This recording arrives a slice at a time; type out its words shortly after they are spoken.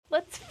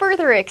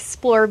further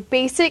explore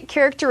basic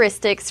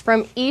characteristics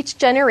from each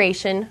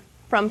generation,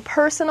 from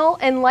personal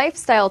and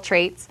lifestyle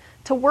traits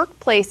to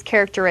workplace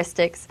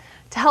characteristics,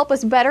 to help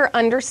us better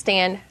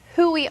understand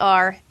who we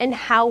are and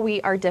how we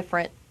are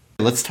different.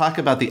 Let's talk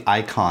about the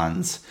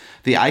icons.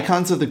 The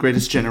icons of the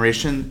greatest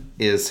generation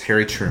is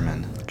Harry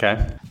Truman.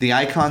 Okay. The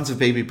icons of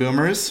baby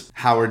boomers,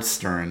 Howard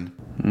Stern.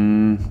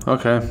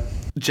 Okay.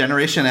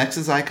 Generation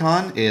X's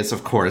icon is,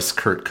 of course,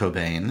 Kurt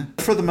Cobain.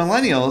 For the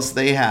millennials,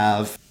 they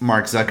have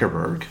Mark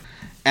Zuckerberg.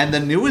 And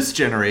the newest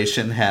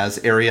generation has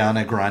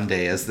Ariana Grande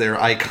as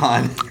their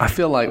icon. I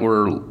feel like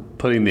we're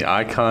putting the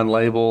icon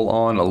label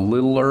on a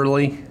little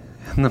early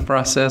in the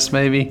process,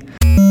 maybe.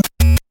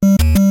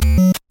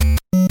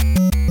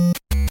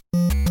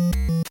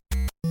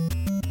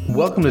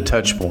 Welcome to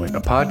Touchpoint,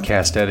 a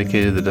podcast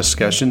dedicated to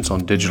discussions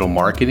on digital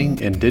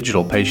marketing and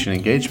digital patient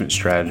engagement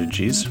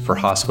strategies for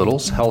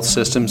hospitals, health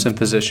systems, and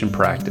physician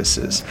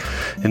practices.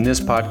 In this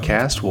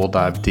podcast, we'll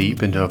dive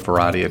deep into a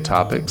variety of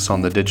topics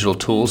on the digital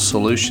tools,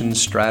 solutions,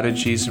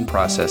 strategies, and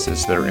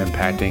processes that are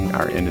impacting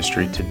our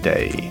industry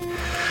today.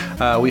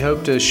 We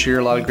hope to share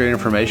a lot of great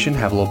information,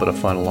 have a little bit of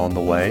fun along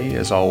the way.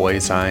 As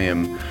always, I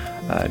am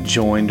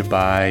joined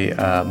by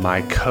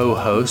my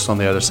co-host on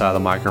the other side of the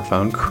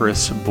microphone,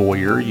 Chris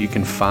Boyer. You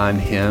can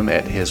find him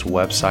at his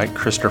website,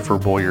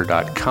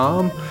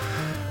 christopherboyer.com,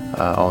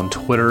 on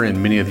Twitter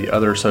and many of the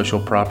other social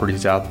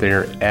properties out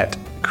there at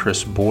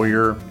Chris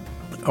Boyer,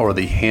 or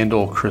the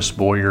handle Chris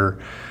Boyer.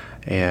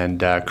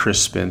 And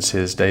Chris spends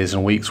his days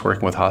and weeks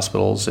working with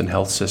hospitals and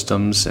health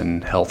systems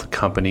and health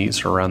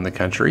companies around the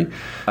country.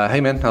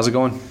 Hey man, how's it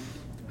going?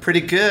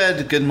 Pretty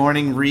good. Good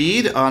morning,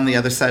 Reed. On the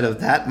other side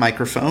of that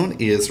microphone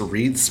is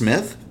Reed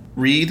Smith.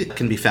 Reed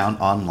can be found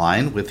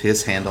online with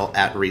his handle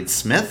at Reed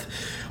Smith.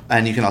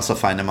 And you can also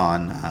find him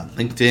on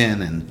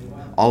LinkedIn and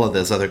all of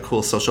those other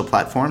cool social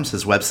platforms.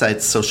 His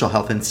website's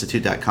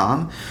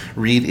socialhealthinstitute.com.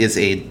 Reed is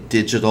a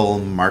digital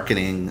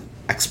marketing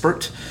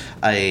expert,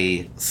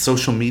 a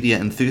social media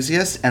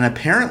enthusiast, and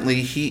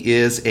apparently he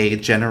is a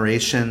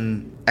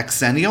Generation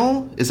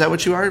Xennial. Is that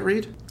what you are,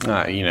 Reed?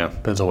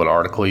 Depends on what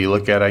article you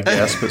look at, I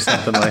guess, but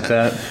something like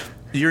that.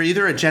 You're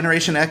either a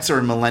Generation X or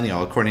a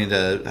millennial, according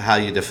to how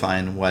you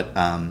define what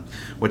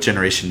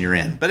generation you're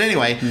in. But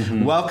anyway,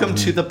 welcome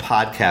to the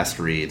podcast,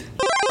 Reed.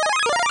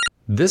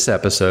 This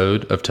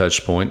episode of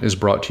Touchpoint is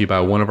brought to you by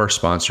one of our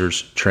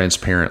sponsors,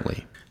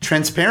 Transparently.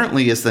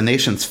 Transparently is the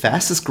nation's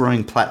fastest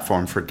growing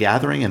platform for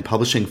gathering and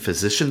publishing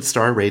physician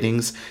star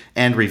ratings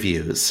and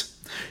reviews.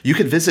 You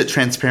could visit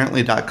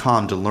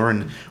transparently.com to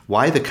learn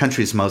why the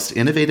country's most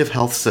innovative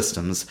health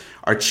systems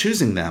are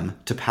choosing them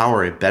to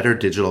power a better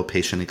digital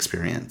patient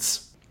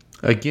experience.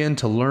 Again,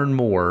 to learn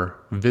more,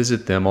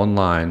 visit them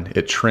online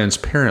at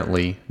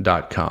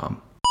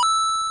transparently.com.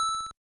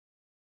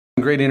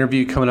 Great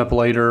interview coming up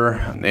later,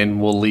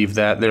 and we'll leave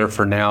that there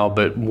for now,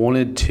 but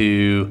wanted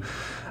to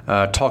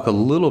talk a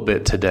little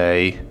bit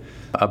today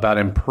about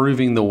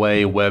improving the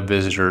way web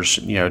visitors,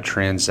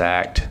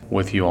 transact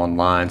with you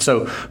online.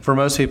 So for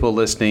most people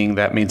listening,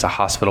 that means a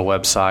hospital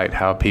website,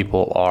 how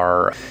people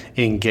are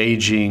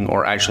engaging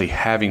or actually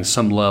having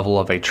some level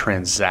of a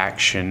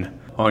transaction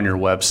on your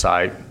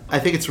website. I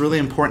think it's really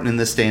important in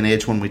this day and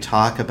age when we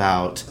talk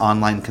about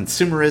online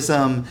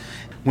consumerism,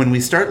 when we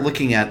start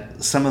looking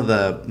at some of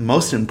the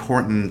most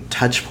important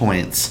touch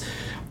points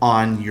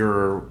on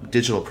your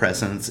digital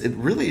presence, it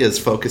really is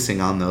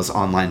focusing on those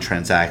online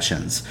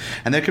transactions.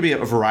 And there could be a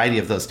variety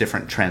of those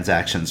different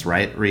transactions,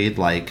 right, Reed?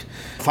 Like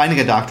finding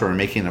a doctor or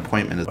making an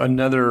appointment.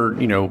 Another,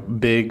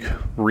 big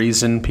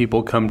reason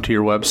people come to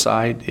your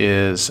website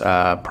is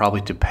probably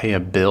to pay a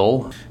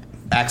bill.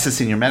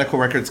 Accessing your medical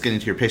records, getting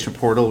to your patient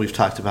portal. We've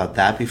talked about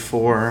that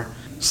before.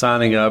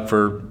 Signing up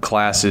for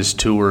classes,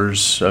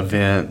 tours,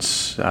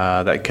 events,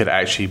 that could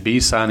actually be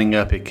signing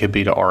up. It could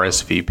be to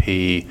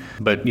RSVP,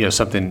 but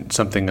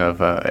something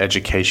of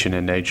education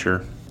in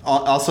nature.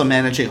 Also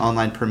managing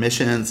online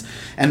permissions,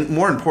 and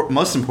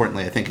most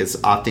importantly, I think, is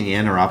opting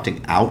in or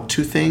opting out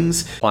to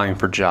things. Applying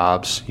for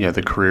jobs,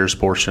 the careers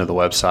portion of the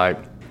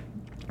website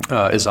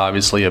is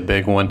obviously a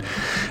big one.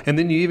 And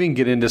then you even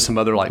get into some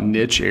other like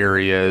niche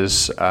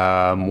areas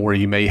where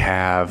you may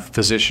have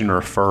physician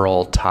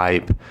referral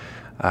type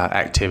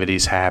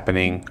activities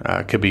happening.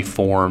 Could be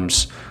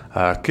forms,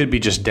 could be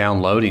just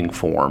downloading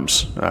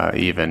forms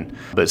even,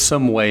 but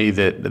some way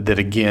that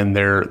again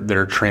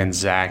they're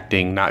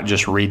transacting, not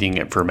just reading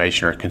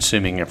information or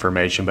consuming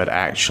information, but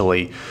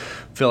actually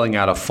filling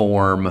out a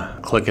form,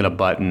 clicking a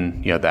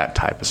button, that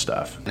type of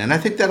stuff. And I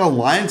think that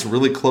aligns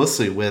really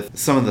closely with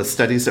some of the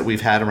studies that we've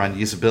had around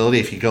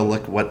usability. If you go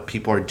look what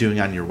people are doing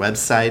on your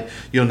website,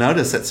 you'll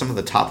notice that some of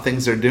the top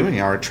things they're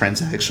doing are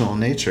transactional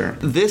in nature.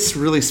 This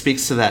really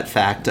speaks to that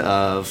fact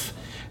of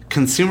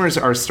consumers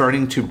are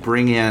starting to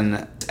bring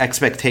in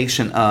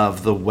expectation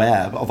of the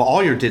web, of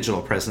all your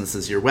digital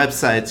presences, your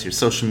websites, your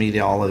social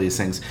media, all of these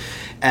things,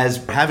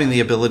 as having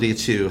the ability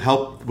to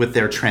help with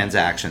their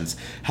transactions,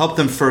 help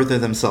them further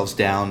themselves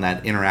down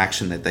that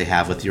interaction that they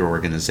have with your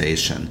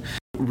organization.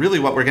 Really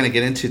what we're going to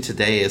get into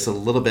today is a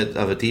little bit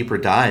of a deeper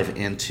dive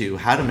into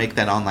how to make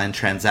that online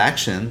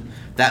transaction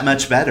that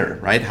much better,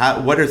 right?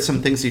 What are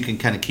some things you can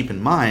kind of keep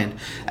in mind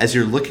as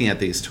you're looking at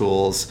these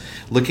tools,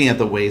 looking at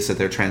the ways that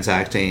they're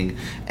transacting,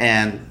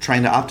 and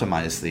trying to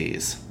optimize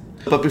these?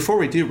 But before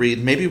we do,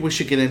 Reed, maybe we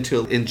should get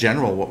into, in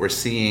general, what we're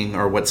seeing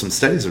or what some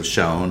studies have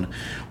shown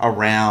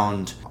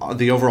around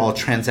the overall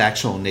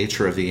transactional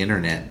nature of the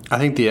internet. I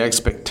think the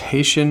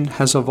expectation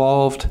has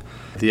evolved.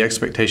 The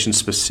expectation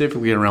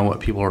specifically around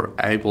what people are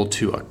able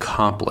to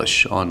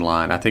accomplish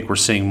online. I think we're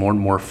seeing more and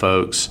more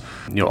folks,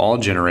 all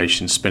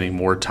generations spending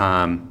more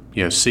time,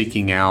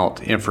 seeking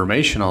out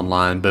information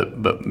online,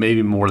 but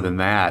maybe more than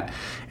that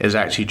is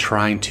actually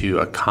trying to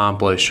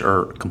accomplish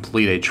or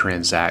complete a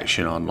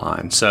transaction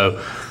online.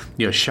 So,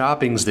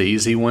 shopping's the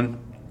easy one.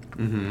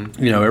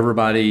 Mm-hmm.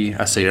 Everybody,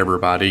 I say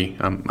everybody,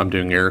 I'm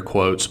doing air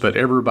quotes, but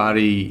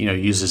everybody,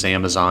 uses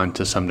Amazon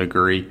to some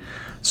degree.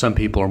 Some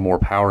people are more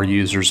power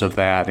users of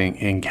that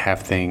and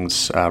have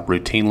things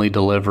routinely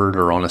delivered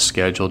or on a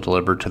schedule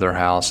delivered to their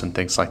house and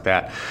things like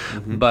that.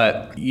 Mm-hmm.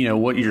 But,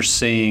 what you're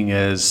seeing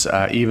is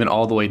even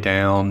all the way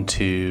down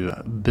to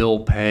bill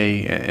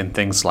pay and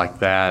things like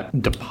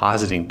that,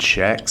 depositing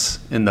checks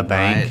in the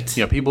bank.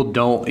 Right. People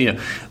don't,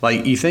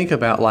 like you think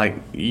about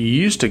you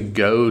used to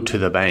go to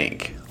the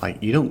bank.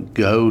 You don't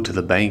go to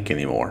the bank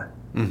anymore.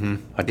 Mm-hmm.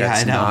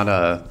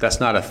 That's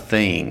not a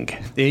thing.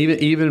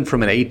 Even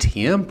from an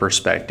ATM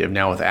perspective,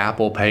 now with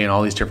Apple Pay and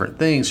all these different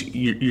things,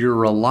 you're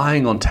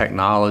relying on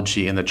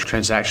technology and the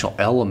transactional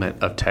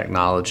element of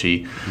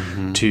technology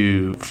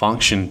to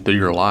function through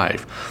your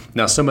life.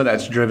 Now, some of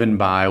that's driven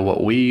by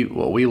what we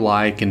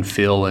like and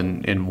feel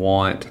and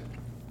want.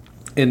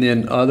 And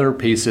then other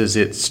pieces,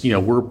 it's,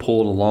 we're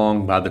pulled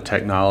along by the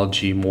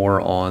technology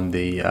more on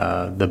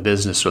the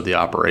business or the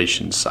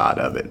operations side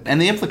of it.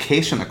 And the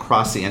implication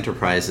across the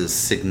enterprise is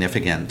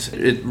significant.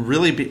 It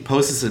really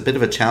poses a bit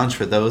of a challenge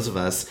for those of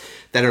us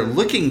that are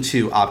looking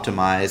to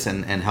optimize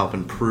and help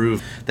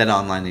improve that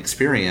online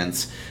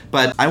experience.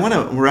 But I want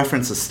to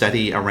reference a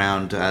study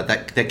around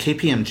that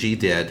KPMG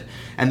did,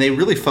 and they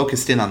really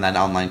focused in on that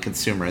online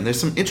consumer. And there's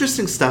some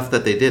interesting stuff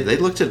that they did. They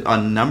looked at a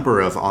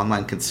number of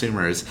online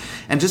consumers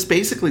and just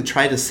basically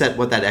tried to set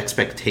what that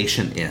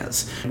expectation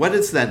is. What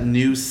is that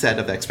new set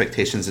of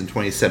expectations in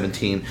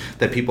 2017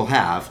 that people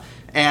have?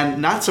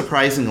 And not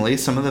surprisingly,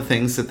 some of the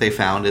things that they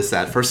found is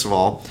that, first of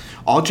all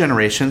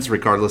generations,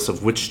 regardless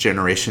of which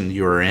generation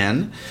you're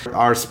in,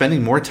 are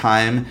spending more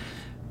time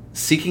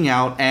seeking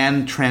out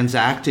and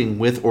transacting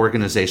with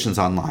organizations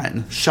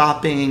online.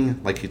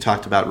 Shopping, like you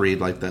talked about, Reed,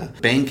 like the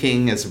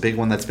banking is a big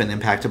one that's been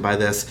impacted by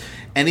this.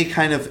 Any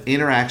kind of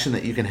interaction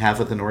that you can have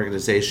with an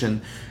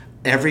organization,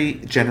 every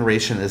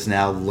generation is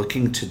now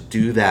looking to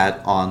do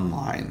that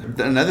online.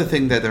 Another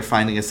thing that they're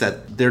finding is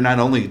that they're not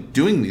only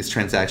doing these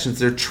transactions,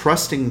 they're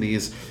trusting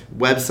these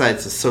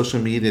websites, the social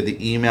media,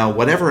 the email,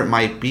 whatever it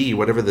might be,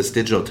 whatever this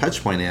digital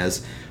touch point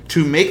is,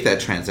 to make that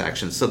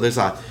transaction. So there's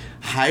a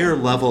higher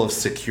level of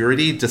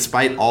security,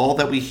 despite all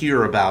that we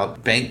hear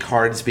about bank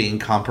cards being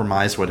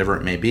compromised, whatever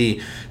it may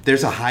be.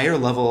 There's a higher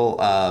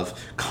level of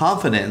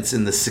confidence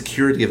in the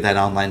security of that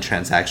online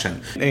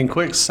transaction. And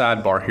quick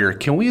sidebar here,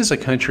 can we as a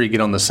country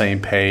get on the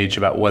same page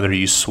about whether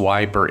you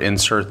swipe or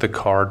insert the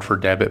card for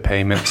debit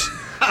payments?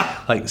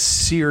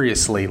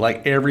 Seriously,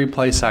 every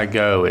place I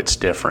go, it's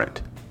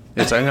different.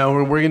 It's like, no,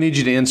 we're going to need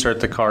you to insert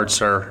the card,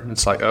 sir.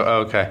 It's like,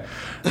 oh, okay.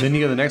 Then you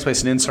go to the next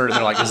place and insert it.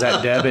 They're like, is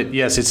that debit?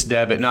 Yes, it's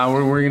debit. No,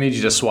 we're going to need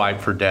you to swipe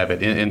for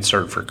debit,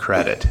 insert for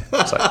credit.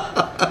 It's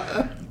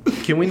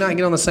like, can we not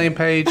get on the same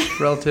page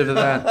relative to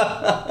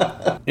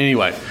that?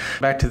 Anyway,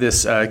 back to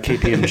this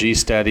KPMG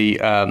study.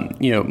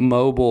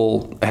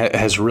 Mobile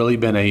has really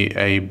been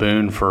a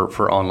boon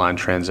for online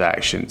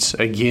transactions.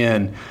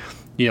 Again,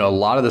 a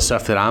lot of the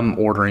stuff that I'm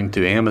ordering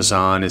through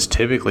Amazon is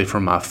typically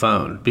from my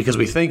phone because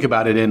we think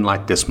about it in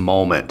this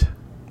moment.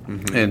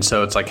 Mm-hmm. And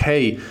so it's like,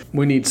 hey,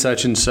 we need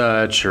such and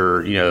such,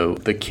 or,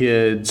 the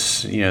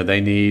kids,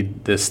 they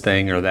need this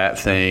thing or that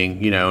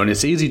thing, and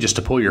it's easy just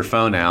to pull your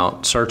phone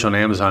out, search on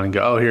Amazon and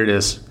go, oh, here it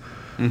is.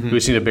 Mm-hmm. We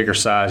just need a bigger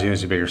size. You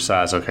need a bigger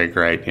size. Okay,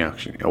 great.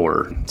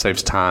 Order.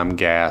 Saves time,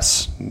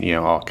 gas,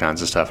 all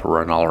kinds of stuff. We're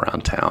running all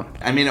around town.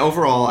 I mean,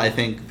 overall, I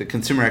think the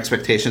consumer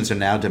expectations are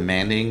now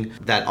demanding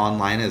that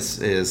online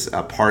is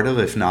a part of,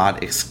 if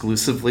not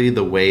exclusively,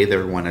 the way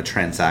they want to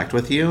transact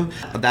with you.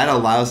 That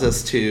allows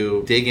us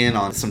to dig in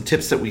on some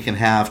tips that we can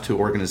have to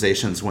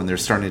organizations when they're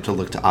starting to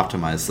look to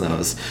optimize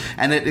those.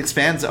 And it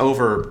expands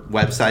over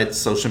websites,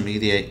 social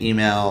media,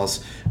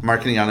 emails,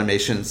 marketing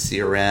automation,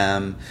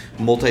 CRM,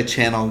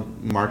 multi-channel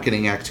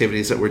marketing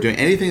activities that we're doing,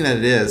 anything that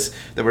it is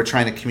that we're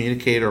trying to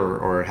communicate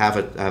or have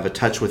a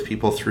touch with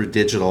people through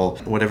digital,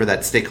 whatever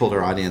that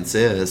stakeholder audience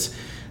is,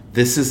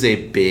 this is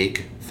a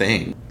big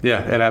thing.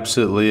 Yeah, it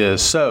absolutely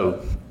is.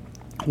 So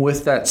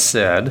with that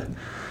said,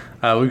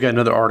 we've got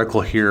another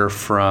article here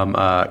from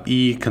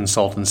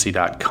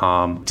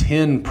econsultancy.com,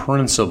 10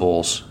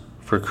 principles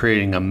for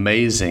creating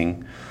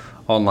amazing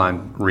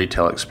online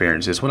retail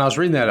experiences. When I was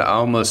reading that, I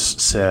almost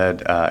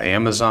said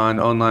Amazon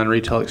online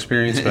retail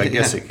experience, but I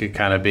guess it could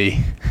kind of be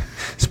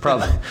It's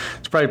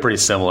probably pretty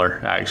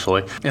similar,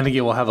 actually. And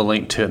again, we'll have a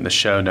link to it in the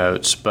show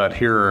notes, but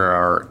here are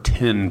our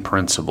 10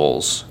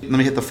 principles. Let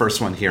me hit the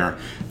first one here.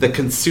 The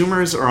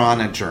consumers are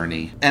on a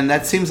journey. And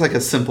that seems like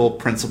a simple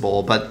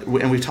principle,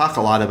 and we talk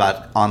a lot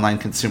about online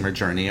consumer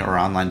journey or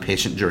online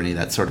patient journey,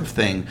 that sort of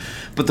thing.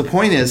 But the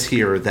point is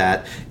here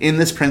that in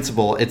this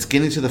principle, it's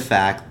getting to the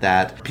fact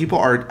that people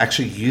are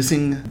actually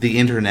using the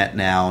internet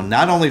now,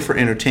 not only for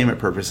entertainment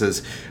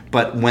purposes,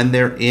 but when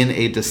they're in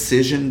a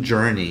decision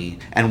journey,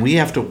 and we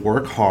have to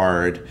work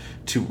hard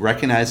to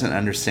recognize and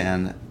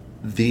understand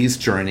these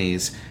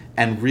journeys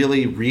and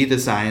really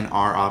redesign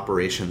our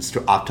operations to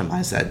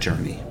optimize that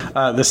journey.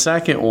 The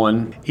second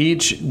one,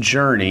 each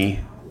journey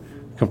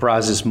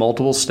comprises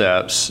multiple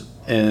steps,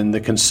 and the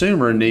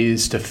consumer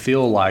needs to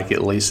feel like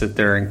at least that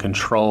they're in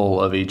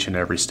control of each and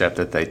every step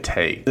that they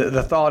take.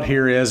 The thought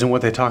here is, and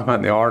what they talk about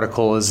in the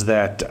article, is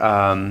that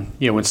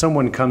when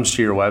someone comes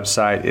to your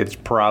website, it's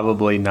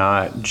probably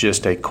not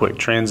just a quick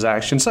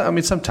transaction. So, I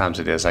mean, sometimes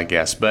it is, I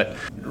guess, but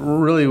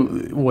really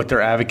what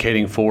they're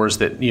advocating for is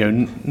that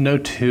no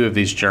two of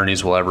these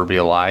journeys will ever be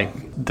alike.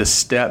 The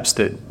steps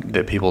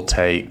that people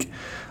take,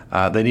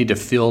 they need to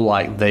feel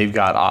like they've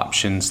got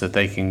options that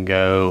they can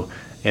go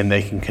and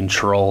they can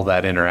control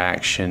that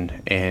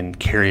interaction and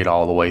carry it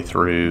all the way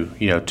through,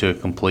 to a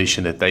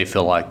completion that they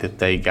feel like that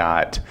they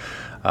got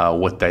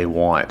what they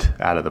want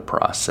out of the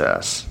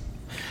process.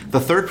 The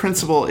third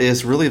principle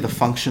is really the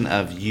function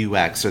of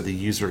UX, or the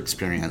user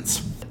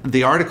experience.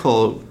 The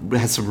article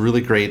has some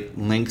really great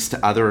links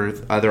to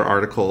other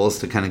articles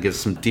to kind of give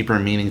some deeper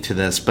meaning to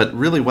this. But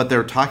really what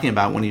they're talking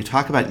about when you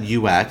talk about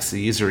UX, the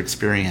user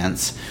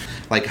experience,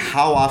 like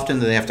how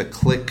often do they have to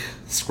click,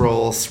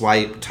 scroll,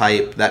 swipe,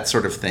 type, that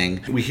sort of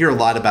thing. We hear a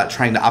lot about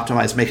trying to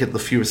optimize, make it the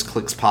fewest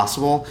clicks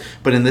possible.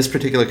 But in this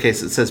particular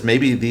case, it says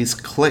maybe these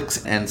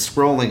clicks and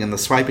scrolling and the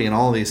swiping and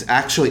all of these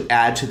actually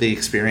add to the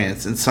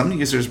experience. And some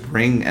users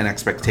bring an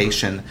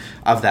expectation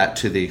of that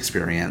to the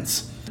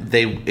experience.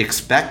 They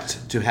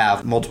expect to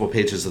have multiple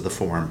pages of the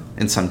form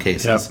in some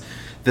cases. Yep.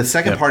 The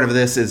second part of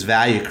this is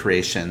value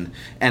creation.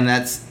 And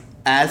that's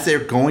as they're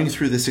going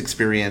through this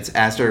experience,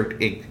 as they're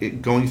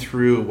going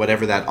through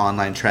whatever that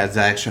online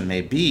transaction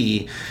may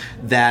be,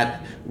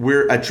 that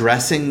we're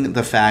addressing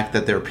the fact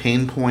that there are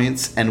pain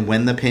points, and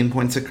when the pain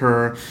points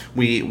occur,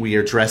 we are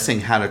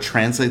addressing how to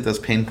translate those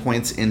pain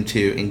points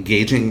into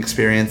engaging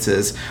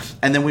experiences,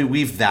 and then we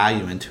weave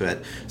value into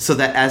it so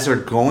that as they're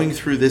going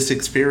through this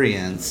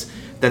experience,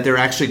 that they're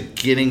actually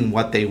getting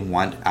what they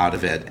want out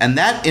of it. And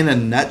that, in a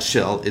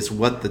nutshell, is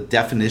what the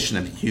definition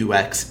of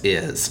UX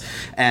is.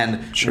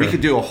 And we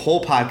could do a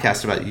whole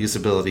podcast about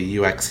usability,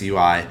 UX,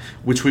 UI,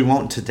 which we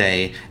won't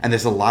today. And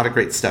there's a lot of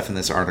great stuff in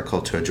this article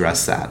to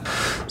address that.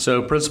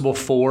 So principle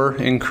 4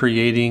 in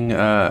creating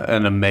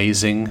an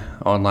amazing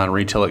online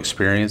retail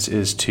experience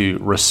is to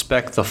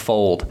respect the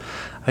fold.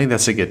 I think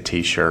that's a good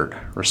t-shirt.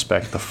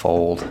 Respect the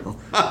fold.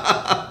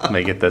 Let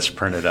me get this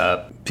printed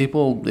up.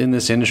 People in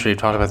this industry have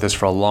talked about this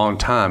for a long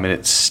time, and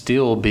it's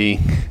still being,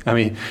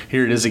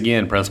 here it is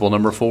again, principle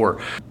number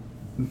 4.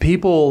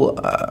 People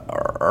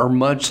are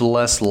much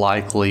less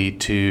likely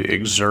to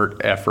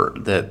exert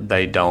effort that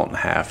they don't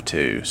have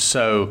to.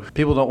 So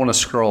people don't want to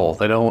scroll.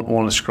 They don't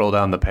want to scroll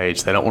down the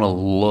page. They don't want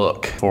to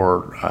look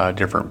for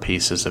different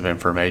pieces of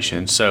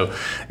information. So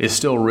it's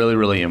still really,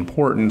 really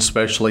important,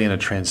 especially in a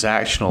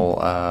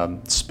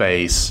transactional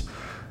space,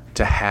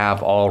 to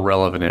have all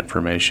relevant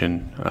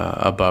information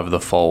above the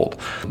fold.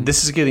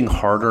 This is getting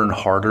harder and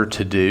harder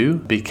to do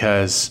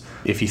because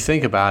if you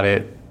think about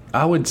it,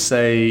 I would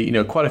say,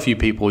 quite a few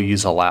people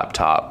use a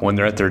laptop. When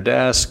they're at their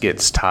desk,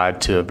 it's tied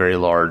to a very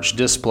large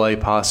display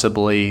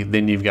possibly.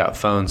 Then you've got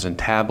phones and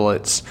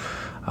tablets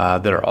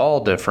that are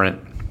all different.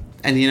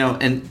 And,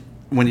 and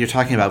when you're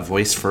talking about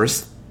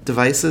voice-first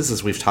devices,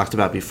 as we've talked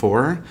about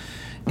before,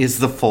 is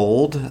the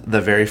fold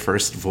the very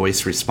first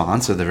voice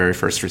response or the very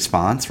first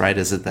response, right?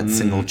 Is it that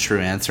single true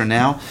answer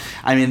now?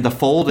 The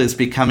fold is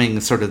becoming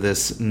sort of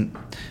this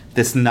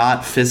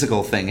not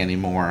physical thing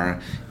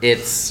anymore.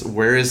 It's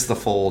where is the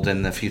fold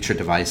in the future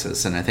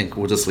devices? And I think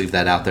we'll just leave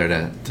that out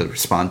there to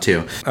respond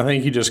to. I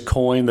think you just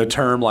coined the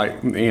term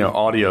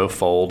audio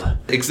fold.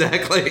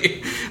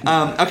 Exactly.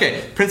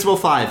 Okay, principle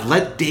 5,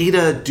 let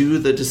data do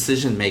the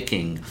decision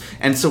making.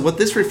 And so what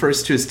this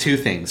refers to is two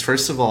things.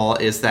 First of all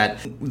is that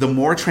the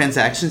more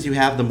transactions you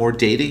have, the more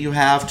data you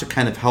have to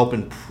kind of help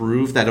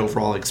improve that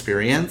overall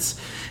experience.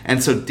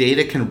 And so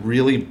data can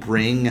really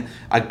bring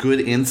a good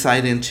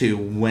insight into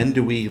when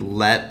do we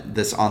let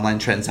this online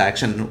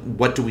transaction,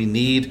 what do we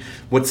need,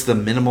 what's the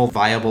minimal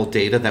viable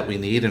data that we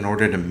need in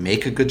order to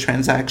make a good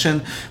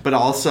transaction, but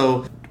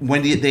also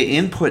when they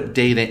input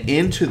data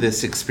into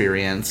this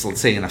experience,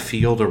 let's say in a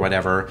field or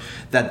whatever,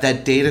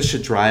 that data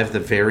should drive the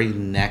very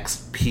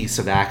next piece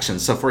of action.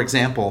 So for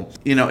example,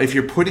 if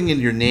you're putting in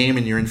your name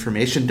and your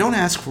information, don't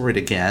ask for it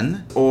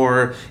again.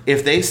 Or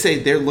if they say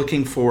they're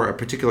looking for a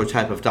particular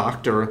type of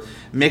doctor,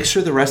 make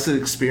sure the rest of the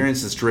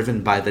experience is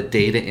driven by the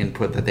data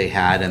input that they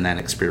had in that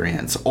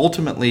experience.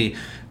 Ultimately,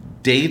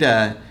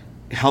 data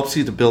helps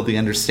you to build the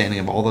understanding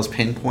of all those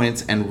pain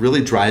points and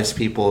really drives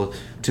people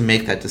to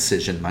make that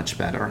decision much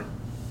better.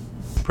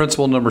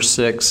 Principle number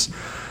 6,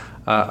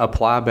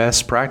 apply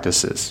best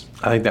practices.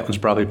 I think that one's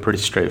probably pretty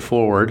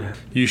straightforward.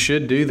 You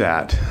should do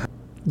that.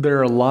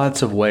 There are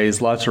lots of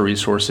ways, lots of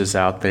resources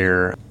out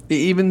there.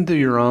 Even through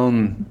your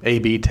own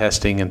A/B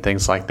testing and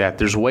things like that,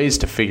 there's ways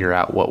to figure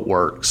out what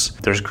works.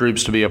 There's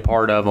groups to be a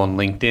part of on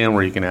LinkedIn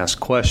where you can ask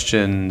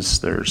questions.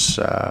 There's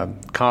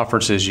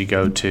conferences you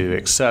go to,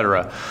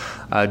 etc.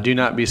 Do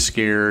not be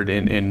scared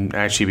and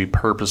actually be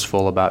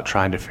purposeful about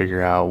trying to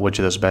figure out which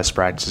of those best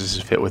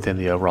practices fit within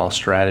the overall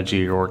strategy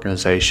of your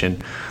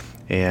organization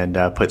and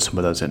put some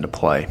of those into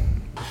play.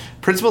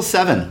 Principle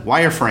 7,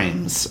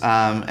 wireframes.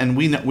 And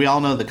we all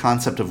know the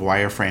concept of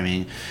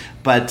wireframing,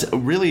 but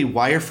really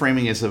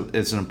wireframing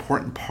is an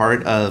important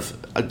part of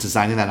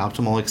designing that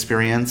optimal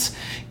experience,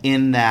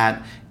 in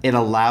that it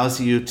allows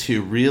you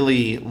to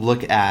really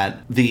look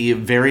at the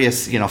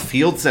various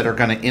fields that are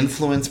going to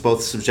influence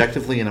both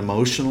subjectively and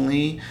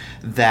emotionally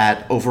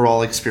that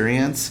overall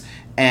experience,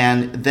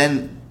 and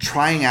then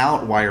trying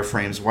out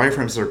wireframes.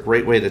 Wireframes are a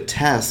great way to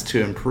test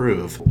to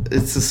improve.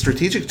 It's a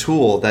strategic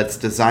tool that's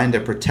designed to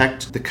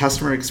protect the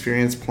customer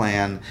experience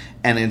plan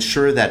and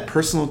ensure that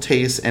personal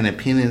tastes and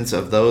opinions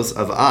of those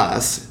of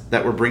us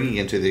that we're bringing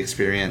into the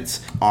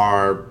experience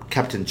are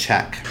kept in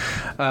check.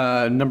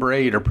 Number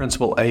 8, or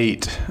principle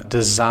 8,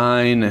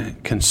 design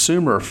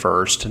consumer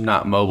first,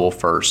 not mobile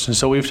first. And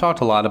so we've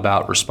talked a lot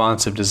about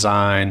responsive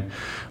design,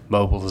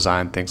 mobile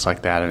design, things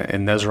like that.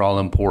 And those are all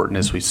important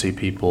as we see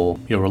people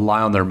rely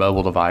on their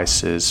mobile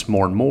devices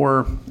more and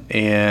more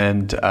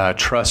and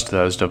trust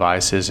those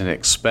devices and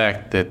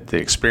expect that the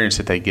experience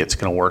that they get is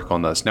going to work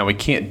on those. Now, we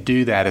can't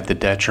do that at the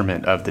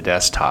detriment of the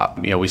desktop.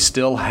 We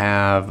still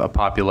have a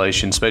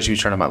population, especially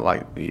if you're talking about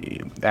like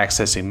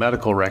accessing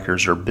medical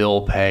records or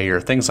bill pay or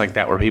things like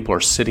that, where people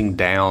are sitting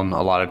down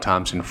a lot of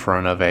times in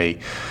front of a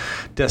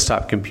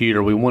desktop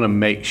computer. We want to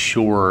make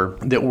sure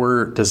that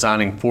we're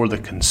designing for the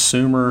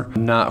consumer,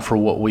 not for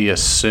what we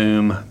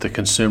assume the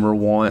consumer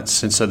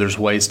wants. And so there's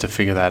ways to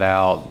figure that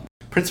out.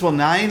 Principle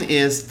 9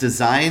 is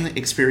design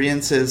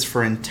experiences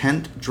for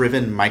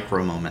intent-driven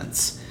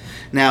micro-moments.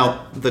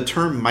 Now, the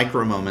term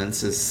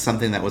micro-moments is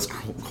something that was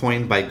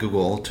coined by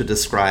Google to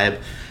describe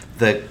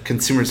the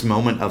consumer's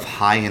moment of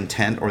high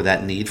intent or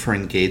that need for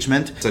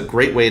engagement. It's a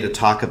great way to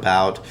talk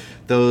about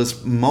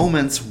those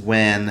moments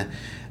when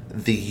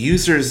the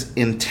user's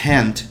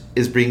intent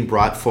is being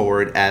brought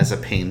forward as a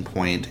pain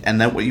point, and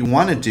that what you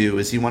want to do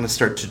is you want to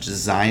start to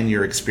design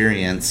your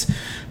experience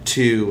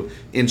to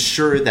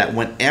ensure that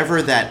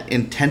whenever that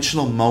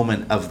intentional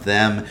moment of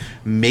them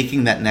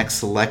making that next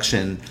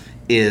selection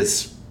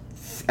is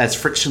as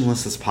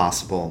frictionless as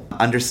possible.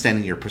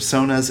 Understanding your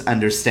personas,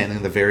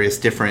 understanding the various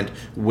different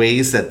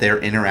ways that they're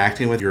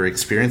interacting with your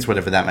experience,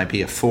 whatever that might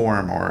be, a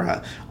form or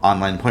a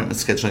online appointment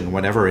scheduling,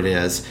 whatever it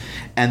is,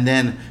 and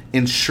then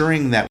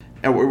ensuring that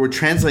we're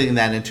translating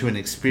that into an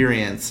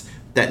experience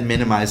that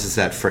minimizes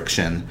that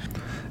friction.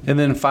 And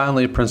then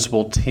finally,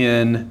 principle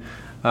 10,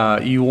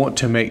 you want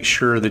to make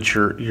sure that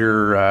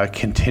you're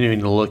continuing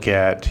to look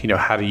at,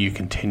 how do you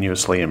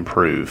continuously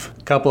improve?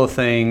 A couple of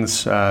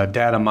things,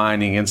 data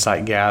mining,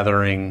 insight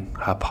gathering,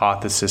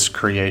 hypothesis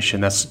creation.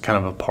 That's kind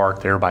of a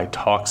part that everybody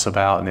talks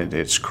about, and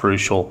it's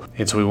crucial.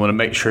 And so we want to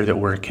make sure that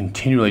we're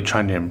continually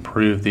trying to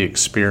improve the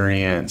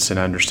experience and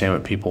understand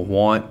what people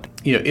want.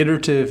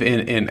 Iterative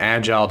and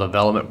agile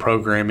development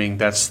programming,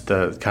 that's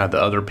the kind of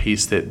the other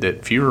piece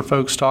that fewer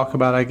folks talk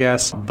about, I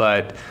guess.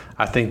 But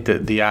I think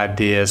that the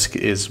idea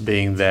is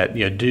being that,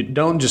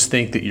 don't just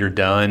think that you're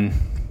done.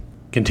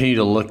 Continue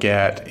to look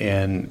at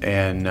and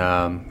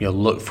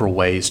look for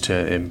ways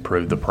to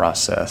improve the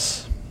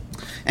process.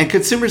 And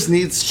consumers'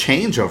 needs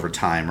change over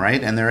time,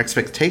 right? And their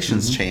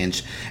expectations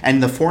change.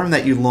 And the form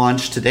that you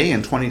launched today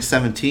in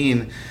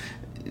 2017,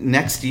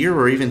 next year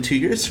or even 2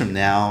 years from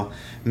now,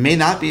 may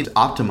not be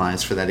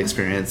optimized for that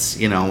experience,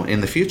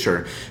 in the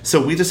future.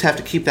 So we just have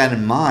to keep that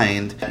in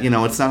mind.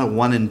 It's not a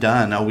one and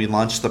done. Oh, we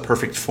launched the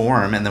perfect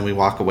form and then we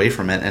walk away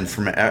from it. And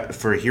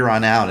for here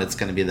on out, it's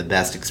going to be the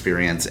best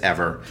experience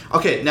ever.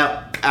 Okay,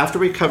 now, after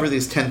we cover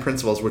these 10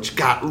 principles, which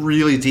got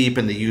really deep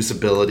into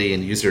usability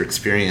and user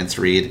experience,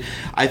 Reed,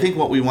 I think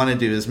what we want to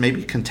do is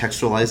maybe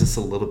contextualize this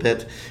a little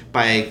bit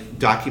by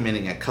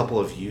documenting a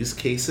couple of use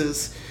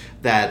cases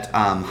that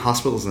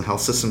hospitals and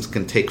health systems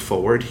can take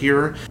forward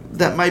here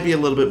that might be a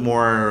little bit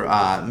more,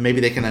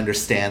 maybe they can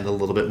understand a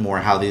little bit more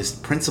how these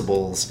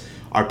principles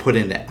are put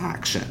into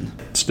action.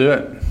 Let's do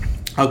it.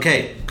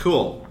 Okay,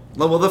 cool.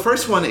 Well, the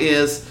first one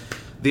is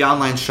the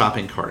online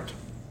shopping cart.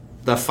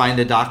 The find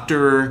a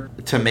doctor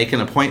to make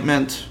an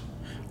appointment,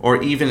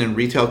 or even in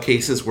retail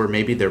cases where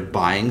maybe they're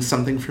buying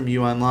something from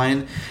you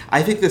online.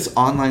 I think this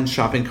online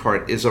shopping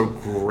cart is a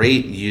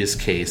great use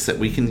case that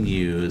we can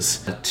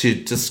use to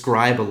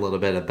describe a little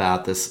bit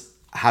about this,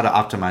 how to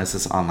optimize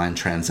this online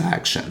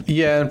transaction.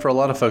 Yeah, and for a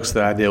lot of folks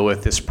that I deal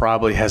with, this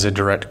probably has a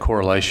direct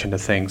correlation to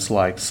things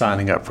like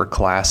signing up for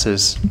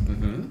classes.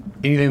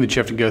 Anything that you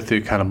have to go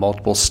through kind of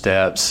multiple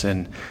steps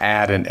and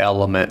add an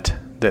element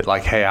that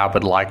like, hey, I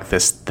would like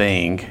this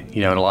thing.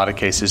 In a lot of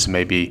cases,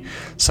 maybe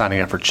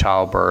signing up for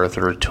childbirth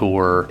or a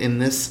tour. In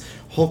this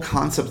whole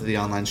concept of the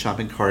online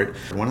shopping cart,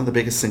 one of the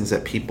biggest things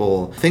that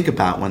people think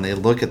about when they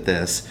look at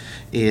this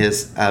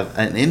is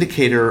an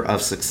indicator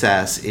of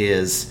success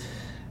is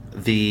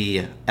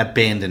the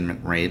abandonment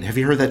rate. Have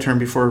you heard that term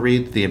before,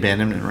 Reed? The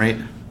abandonment rate?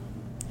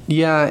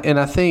 Yeah, and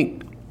I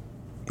think,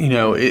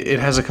 it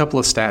has a couple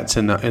of stats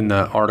in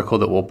the article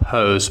that we'll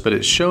post, but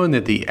it's showing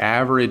that the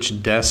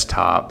average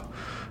desktop,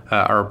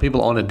 or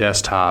people on a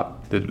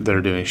desktop that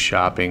are doing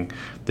shopping,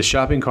 the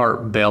shopping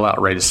cart bailout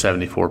rate is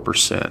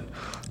 74%.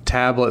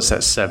 Tablets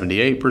at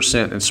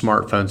 78%, and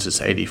smartphones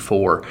is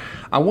 84%.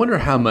 I wonder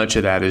how much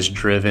of that is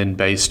driven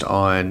based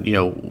on,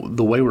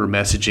 the way we're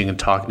messaging and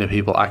talking to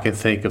people. I can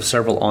think of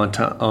several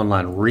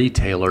online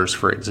retailers,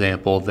 for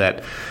example,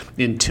 that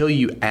until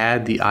you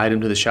add the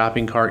item to the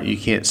shopping cart, you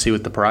can't see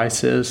what the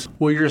price is.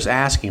 Well, you're just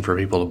asking for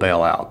people to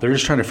bail out. They're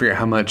just trying to figure out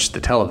how much the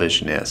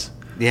television is.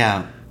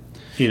 Yeah.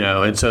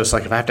 And so it's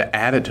like if I have to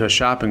add it to a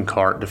shopping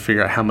cart to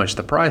figure out how much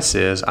the price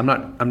is, I'm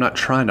not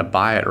trying to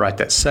buy it right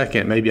that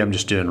second. Maybe I'm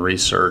just doing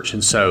research.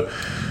 And so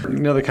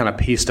another kind of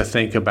piece to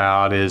think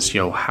about is,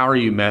 how are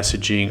you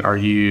messaging? Are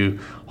you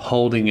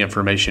holding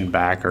information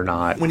back or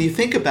not? When you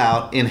think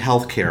about in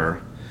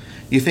healthcare,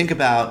 you think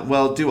about,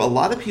 well, do a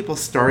lot of people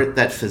start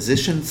that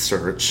physician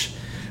search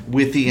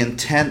with the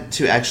intent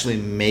to actually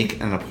make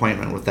an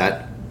appointment with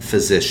that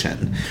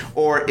physician?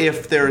 Or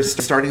if they're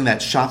starting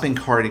that shopping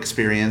cart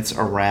experience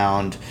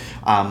around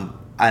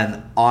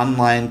an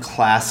online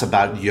class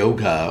about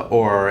yoga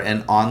or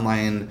an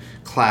online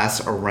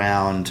class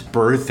around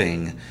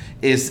birthing,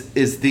 is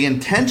the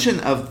intention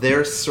of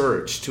their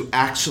search to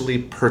actually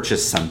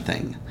purchase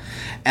something?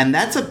 And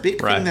that's a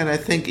big thing that I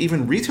think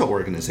even retail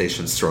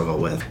organizations struggle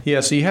with. Yeah,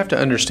 so you have to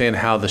understand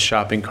how the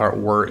shopping cart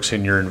works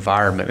in your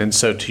environment. And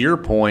so to your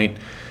point,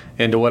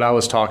 and to what I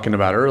was talking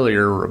about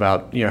earlier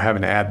about,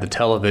 having to add the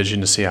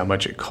television to see how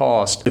much it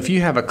costs. If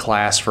you have a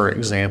class, for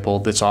example,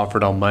 that's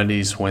offered on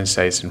Mondays,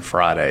 Wednesdays, and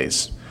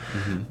Fridays,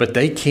 but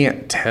they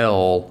can't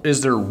tell,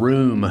 is there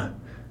room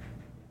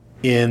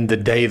in the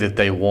day that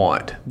they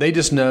want? They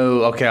just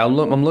know, okay,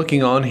 I'm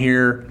looking on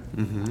here.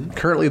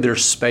 Currently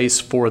there's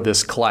space for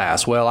this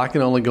class. Well, I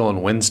can only go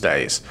on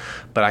Wednesdays,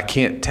 but I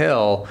can't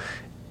tell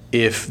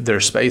if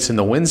there's space in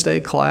the Wednesday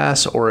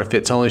class or if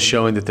it's only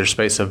showing that there's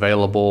space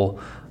available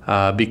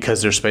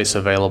because there's space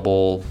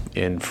available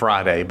in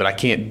Friday. But I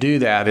can't do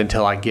that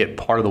until I get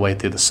part of the way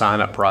through the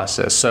sign-up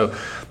process. So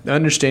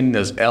understanding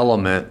those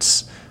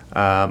elements,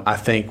 I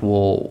think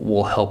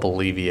will help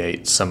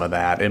alleviate some of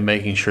that and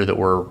making sure that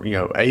we're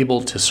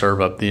able to serve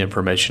up the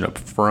information up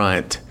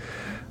front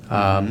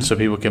so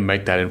people can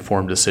make that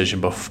informed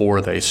decision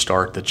before they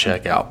start the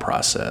checkout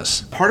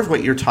process. Part of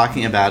what you're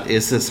talking about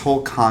is this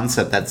whole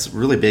concept that's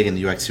really big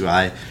in UX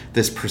UI,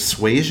 this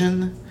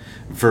persuasion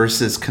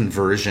versus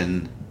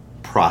conversion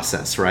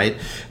process, right?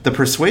 The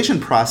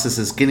persuasion process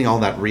is getting all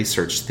that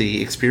research,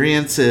 the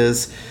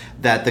experiences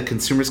that the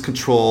consumers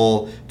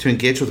control to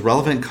engage with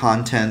relevant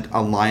content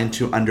aligned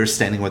to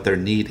understanding what their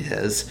need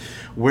is.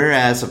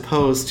 Whereas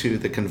opposed to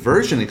the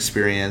conversion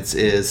experience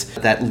is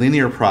that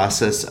linear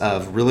process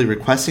of really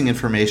requesting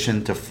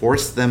information to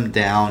force them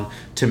down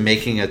to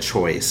making a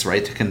choice,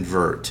 right? To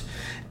convert.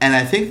 And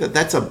I think that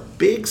that's a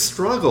big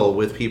struggle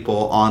with people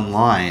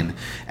online.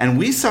 And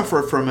we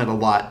suffer from it a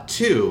lot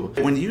too.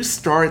 When you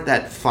start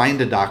that find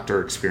a doctor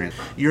experience,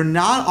 you're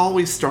not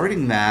always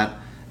starting that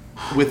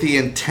with the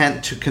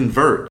intent to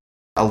convert.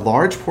 A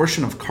large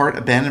portion of cart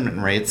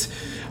abandonment rates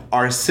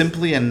are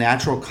simply a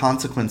natural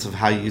consequence of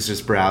how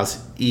users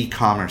browse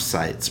e-commerce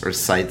sites or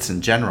sites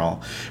in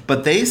general.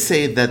 But they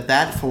say that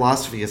that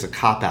philosophy is a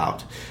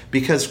cop-out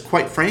because,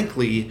 quite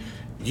frankly,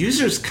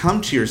 users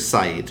come to your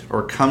site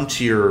or come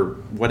to your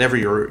whatever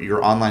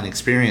your online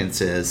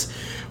experience is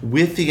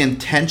with the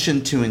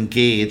intention to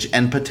engage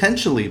and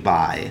potentially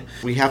buy.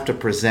 We have to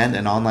present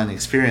an online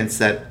experience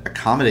that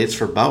accommodates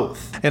for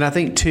both. And I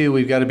think, too,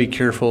 we've got to be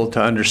careful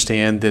to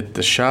understand that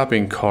the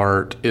shopping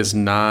cart is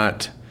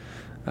not,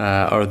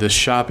 or the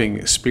shopping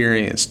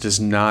experience does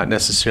not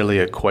necessarily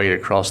equate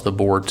across the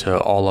board to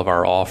all of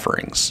our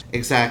offerings.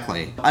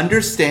 Exactly.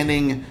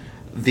 Understanding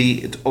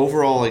the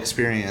overall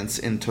experience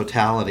in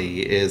totality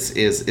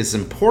is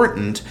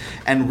important,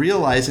 and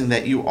realizing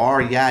that you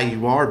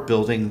are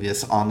building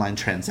this online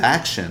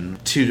transaction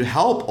to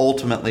help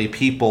ultimately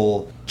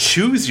people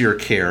choose your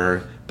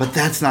care, but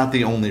that's not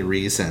the only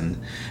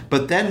reason.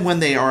 But then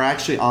when they are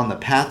actually on the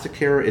path to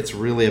care, it's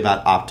really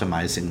about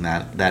optimizing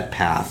that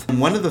path.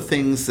 And one of the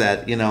things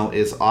that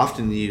is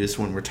often used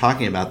when we're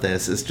talking about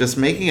this is just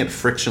making it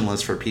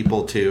frictionless for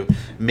people to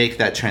make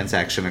that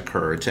transaction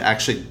occur, to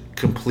actually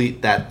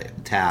complete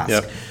that task.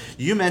 Yep.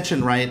 You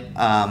mentioned, right,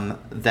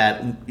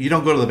 that you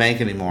don't go to the bank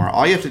anymore.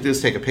 All you have to do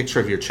is take a picture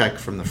of your check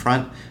from the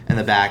front and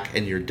the back,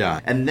 and you're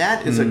done. And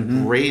that is a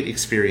great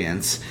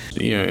experience.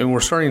 And we're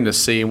starting to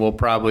see, and we'll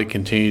probably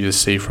continue to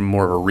see from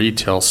more of a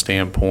retail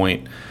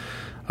standpoint,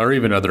 or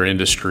even other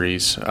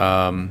industries,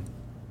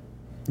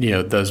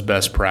 those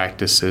best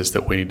practices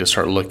that we need to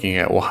start looking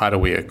at. Well, how do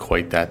we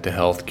equate that to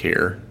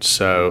healthcare?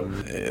 So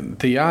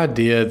the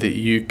idea that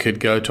you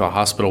could go to a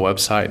hospital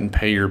website and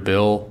pay your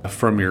bill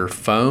from your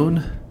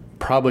phone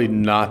probably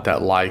not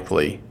that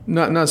likely.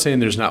 Not saying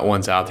there's not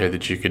ones out there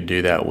that you could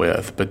do that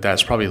with, but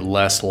that's probably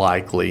less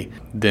likely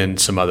than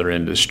some other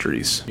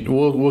industries.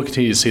 We'll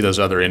continue to see those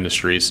other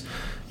industries,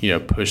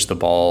 push the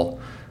ball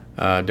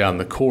down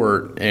the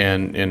court,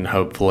 and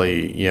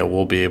hopefully,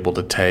 we'll be able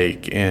to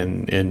take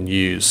and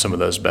use some of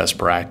those best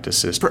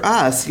practices. For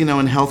us, in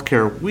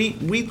healthcare,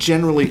 we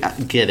generally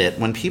get it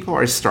when people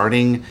are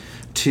starting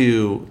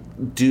to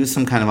do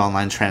some kind of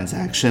online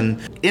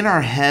transaction. In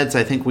our heads,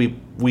 I think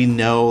we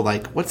know,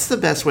 like, what's the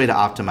best way to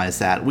optimize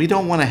that? We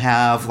don't want to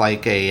have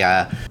like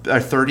a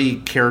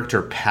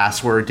 30-character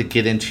password to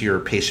get into your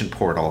patient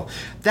portal.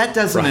 That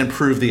doesn't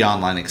improve the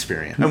online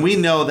experience. And we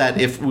know that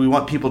if we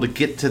want people to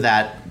get to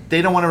that,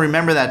 they don't want to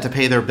remember that to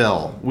pay their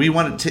bill. We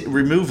want to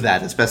remove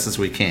that as best as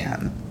we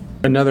can.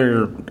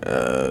 Another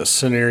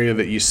scenario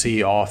that you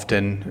see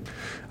often,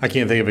 I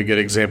can't think of a good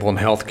example in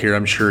healthcare,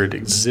 I'm sure it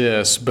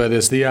exists, but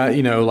it's the,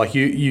 like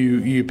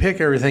you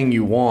pick everything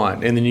you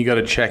want and then you go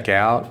to check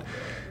out.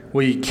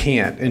 Well, you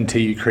can't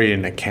until you create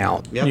an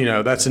account.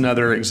 Yep. That's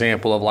another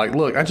example of like,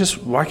 look,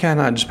 why can't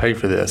I just pay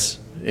for this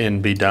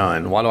and be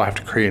done? Why do I have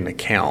to create an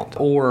account?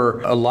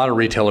 Or a lot of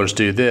retailers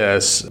do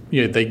this.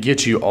 They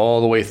get you all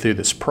the way through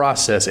this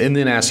process and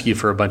then ask you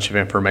for a bunch of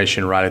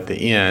information right at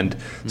the end,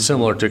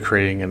 similar to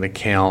creating an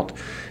account.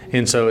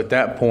 And so at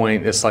that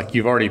point, it's like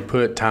you've already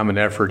put time and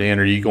effort in.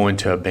 Are you going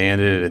to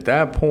abandon it at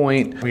that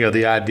point?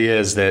 The idea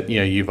is that,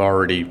 you've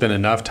already spent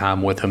enough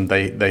time with them.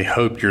 They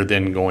hope you're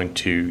then going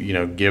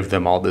to, give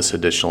them all this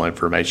additional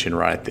information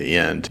right at the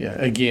end.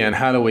 Again,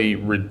 how do we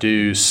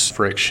reduce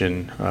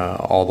friction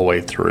all the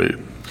way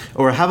through?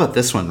 Or how about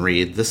this one,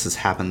 Reed? This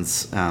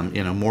happens,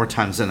 more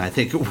times than I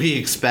think we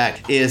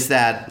expect. Is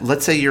that,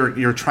 let's say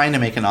you're trying to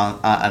make an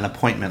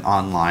appointment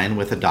online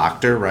with a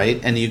doctor, right?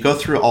 And you go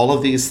through all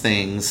of these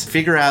things,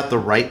 figure out the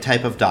right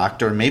type of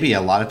doctor. Maybe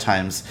a lot of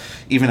times,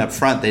 even up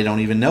front, they don't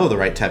even know the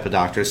right type of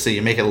doctor, so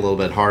you make it a little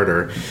bit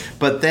harder.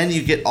 But then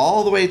you get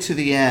all the way to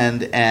the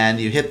end,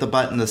 and you hit the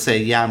button to say,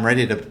 yeah, I'm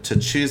ready to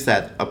choose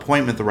that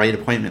appointment, the right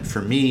appointment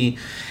for me.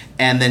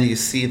 And then you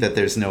see that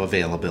there's no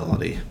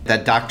availability.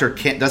 That doctor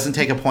doesn't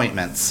take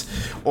appointments,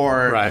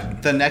 or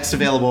the next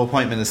available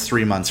appointment is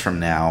 3 months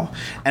from now.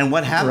 And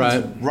what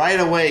happens right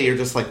away? You're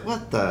just like,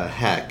 what the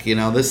heck?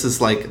 This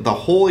is like the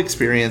whole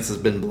experience has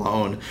been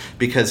blown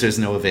because there's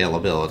no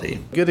availability.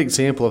 A good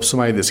example of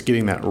somebody that's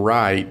getting that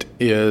right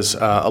is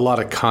a lot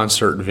of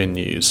concert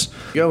venues.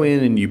 You go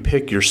in and you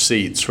pick your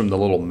seats from the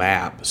little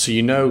map, so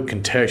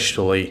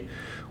contextually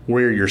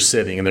where you're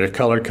sitting, and they're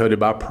color-coded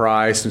by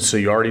price, and so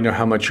you already know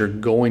how much you're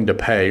going to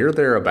pay or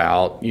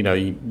thereabout. You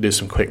do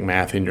some quick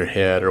math in your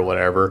head or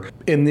whatever,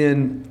 and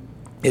then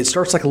it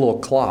starts like a little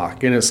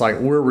clock, and it's like,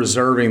 we're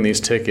reserving these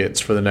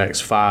tickets for the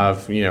next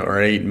 5 or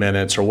 8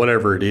 minutes or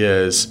whatever it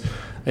is.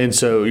 And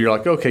so you're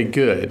like, okay,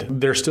 good.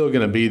 They're still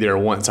going to be there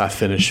once I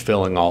finish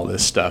filling all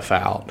this stuff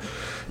out.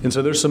 And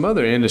so there's some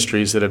other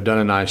industries that have done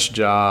a nice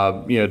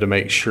job, to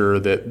make sure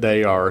that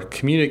they are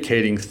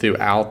communicating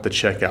throughout the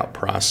checkout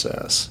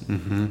process.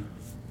 Mm-hmm.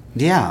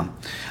 Yeah.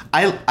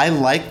 I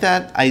like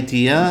that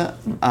idea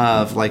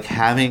of like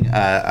having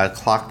a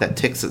clock that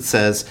ticks that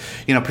says,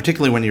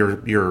 particularly when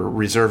you're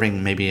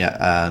reserving maybe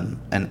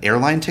an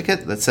airline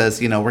ticket that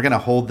says, we're going to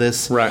hold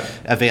this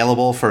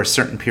available for a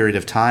certain period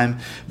of time.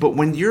 But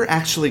when you're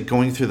actually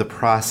going through the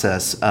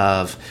process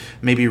of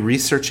maybe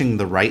researching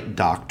the right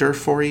doctor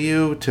for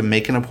you to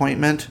make an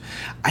appointment,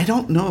 I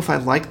don't know if I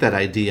like that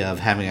idea of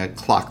having a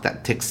clock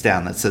that ticks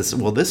down that says,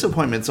 well, this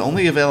appointment's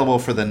only available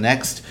for the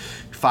next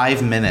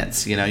 5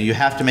 minutes. You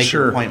have to make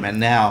your appointment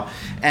now.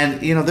 And,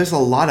 there's a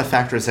lot of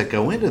factors that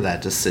go into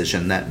that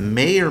decision that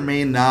may or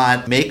may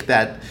not make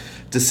that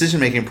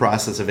decision-making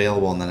process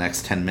available in the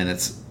next 10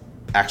 minutes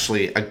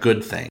actually a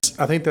good thing.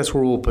 I think that's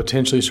where we'll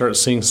potentially start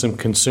seeing some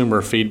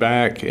consumer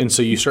feedback. And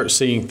so you start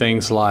seeing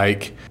things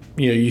like,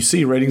 you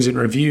see ratings and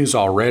reviews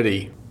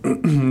already,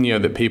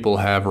 that people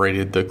have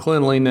rated the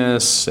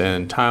cleanliness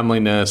and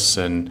timeliness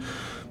and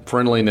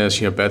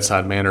friendliness,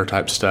 bedside manner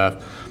type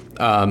stuff.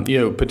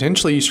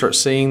 Potentially you start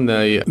seeing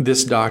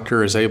this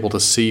doctor is able to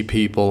see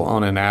people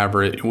on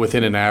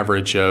within an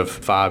average of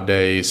 5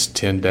 days,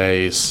 10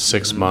 days,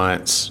 6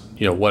 months,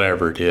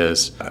 whatever it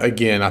is.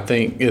 Again, I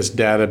think as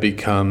data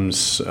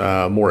becomes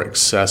more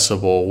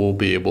accessible, we'll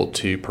be able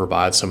to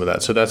provide some of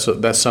that. So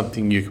that's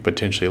something you could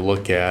potentially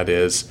look at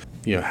is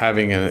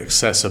having an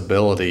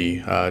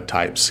accessibility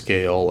type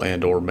scale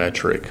and or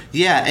metric.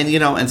 Yeah,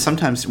 and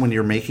sometimes when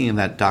you're making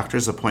that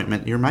doctor's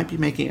appointment, you might be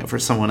making it for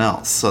someone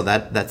else. So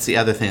that's the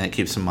other thing that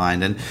keeps in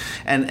mind.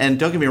 And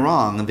don't get me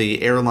wrong,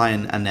 the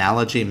airline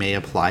analogy may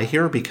apply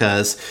here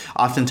because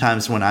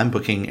oftentimes when I'm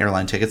booking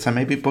airline tickets, I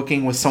may be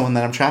booking with someone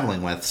that I'm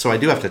traveling with. So I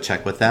do have to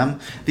check with them.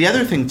 The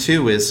other thing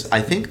too is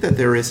I think that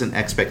there is an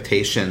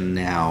expectation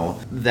now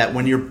that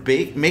when you're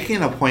making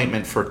an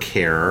appointment for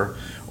care,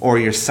 or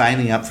you're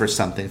signing up for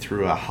something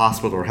through a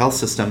hospital or health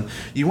system,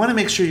 you want to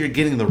make sure you're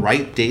getting the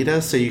right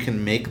data so you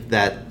can make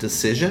that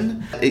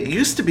decision. It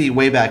used to be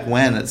way back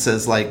when it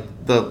says like,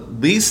 the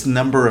least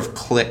number of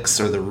clicks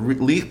or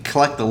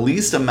collect the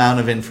least amount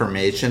of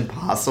information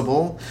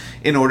possible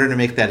in order to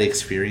make that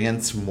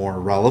experience more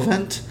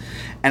relevant.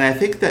 And I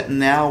think that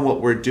now what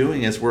we're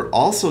doing is we're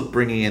also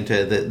bringing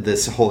into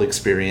this whole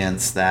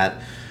experience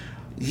that,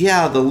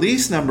 yeah, the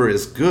least number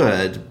is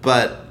good,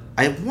 but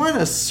I want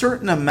a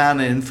certain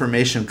amount of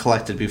information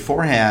collected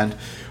beforehand,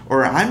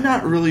 or I'm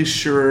not really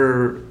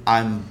sure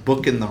I'm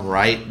booking the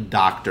right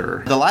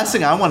doctor. The last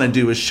thing I want to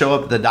do is show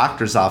up at the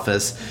doctor's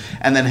office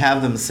and then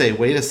have them say,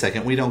 wait a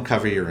second, we don't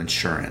cover your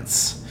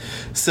insurance.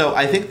 So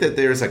I think that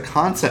there's a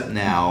concept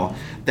now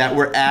that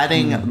we're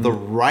adding the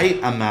right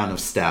amount of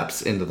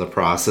steps into the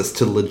process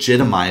to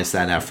legitimize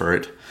that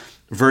effort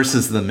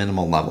versus the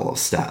minimal level of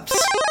steps.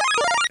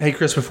 Hey,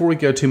 Chris, before we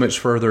go too much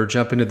further,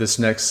 jump into this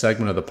next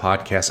segment of the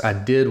podcast, I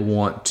did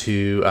want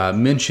to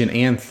mention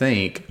and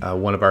thank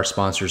one of our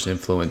sponsors,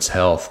 Influence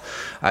Health.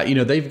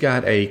 They've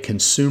got a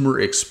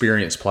consumer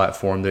experience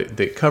platform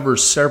that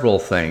covers several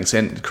things.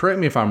 And correct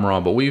me if I'm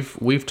wrong, but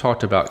we've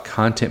talked about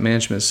content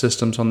management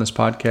systems on this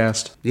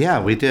podcast.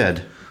 Yeah, we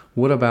did.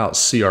 What about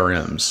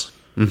CRMs?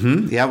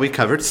 Yeah, we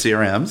covered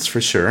CRMs for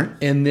sure.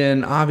 And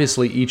then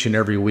obviously each and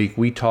every week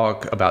we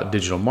talk about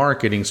digital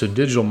marketing. So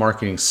digital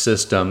marketing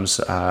systems,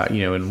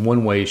 in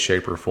one way,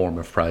 shape, or form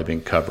have probably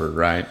been covered,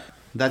 right?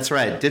 That's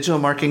right. Digital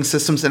marketing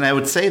systems. And I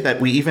would say that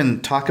we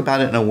even talk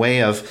about it in a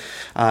way of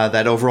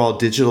that overall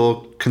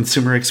digital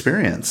consumer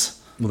experience.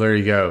 Well, there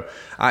you go.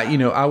 I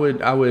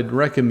would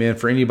recommend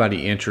for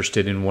anybody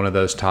interested in one of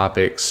those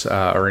topics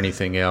or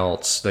anything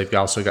else. They've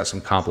also got some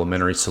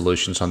complimentary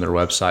solutions on their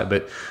website.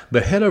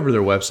 But head over to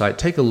their website,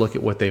 take a look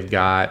at what they've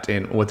got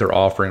and what they're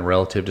offering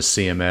relative to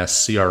CMS,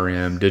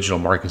 CRM, digital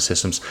marketing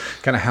systems,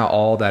 kind of how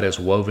all that is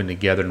woven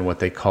together in what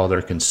they call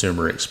their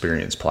consumer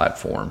experience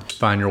platform.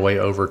 Find your way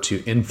over to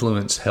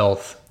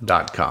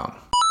influencehealth.com.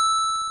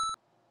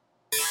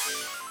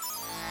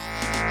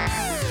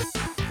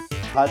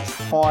 Touch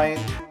point.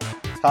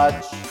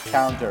 Touch,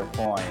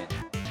 counterpoint.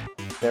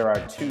 There are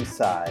two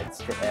sides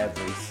to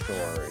every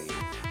story.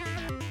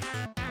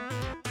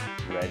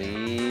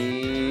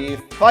 Ready,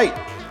 fight!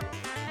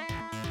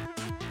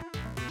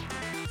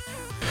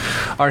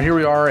 All right, here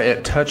we are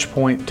at Touch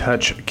Point,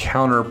 Touch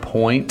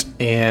Counterpoint,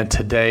 and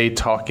today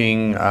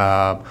talking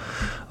a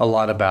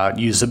lot about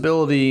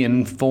usability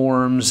and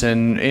forms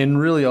and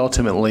really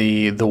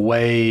ultimately the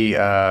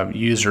way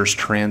users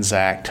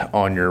transact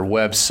on your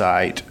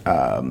website.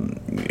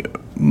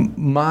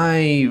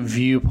 My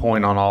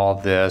viewpoint on all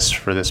of this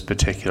for this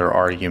particular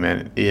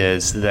argument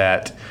is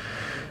that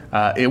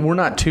we're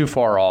not too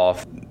far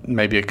off,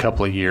 maybe a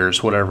couple of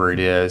years, whatever it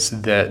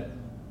is, that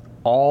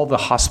all the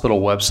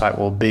hospital website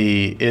will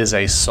be is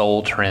a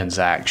sole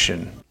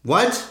transaction.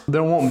 What?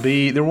 There won't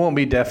be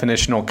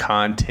definitional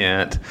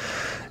content,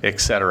 et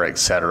cetera, et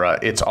cetera.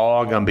 It's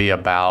all going to be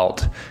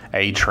about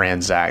a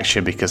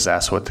transaction because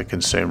that's what the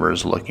consumer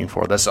is looking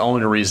for. That's the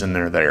only reason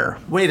they're there.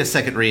 Wait a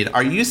second, Reed.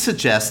 Are you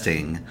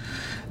suggesting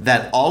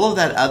that all of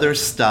that other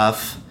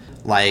stuff,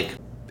 like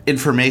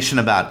information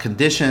about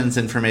conditions,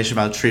 information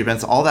about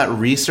treatments, all that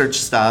research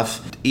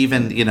stuff,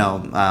 even,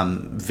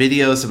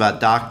 videos about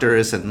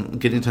doctors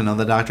and getting to know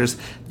the doctors,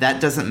 that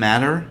doesn't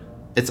matter?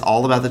 It's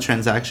all about the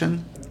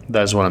transaction?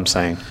 That's what I'm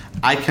saying.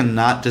 I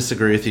cannot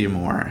disagree with you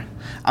more.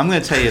 I'm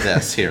going to tell you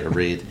this here,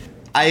 Reed.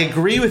 I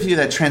agree with you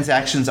that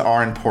transactions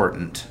are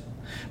important,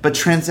 but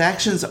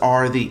transactions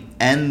are the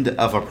end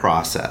of a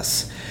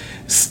process.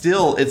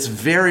 Still, it's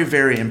very,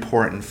 very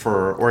important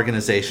for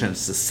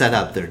organizations to set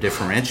up their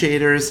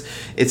differentiators.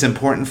 It's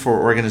important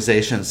for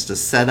organizations to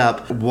set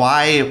up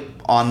why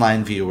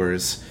online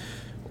viewers,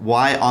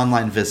 why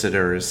online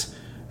visitors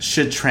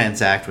should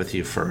transact with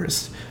you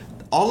first.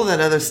 All of that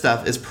other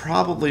stuff is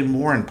probably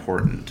more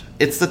important.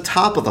 It's the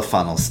top of the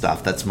funnel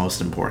stuff that's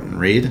most important,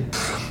 Reed.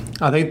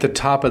 I think the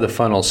top of the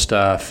funnel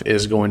stuff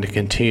is going to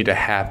continue to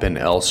happen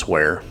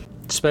elsewhere,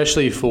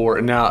 especially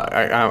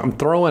I'm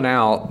throwing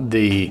out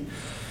the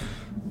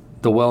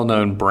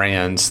well-known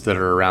brands that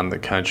are around the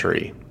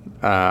country.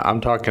 I'm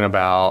talking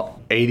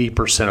about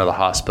 80% of the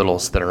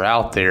hospitals that are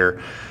out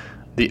there.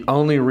 The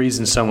only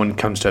reason someone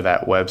comes to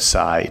that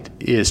website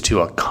is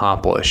to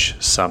accomplish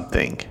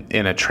something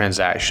in a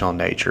transactional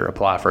nature.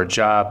 Apply for a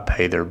job,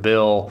 pay their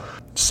bill,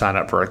 sign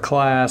up for a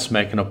class,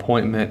 make an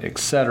appointment,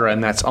 etc.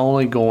 And that's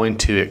only going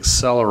to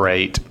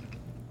accelerate,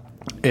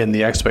 and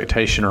the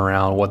expectation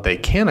around what they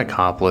can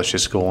accomplish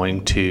is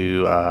going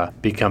to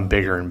become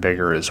bigger and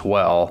bigger as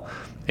well.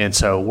 And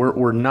so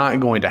we're not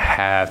going to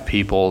have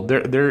people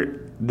there.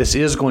 This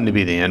is going to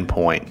be the end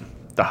point.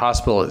 The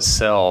hospital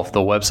itself,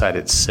 the website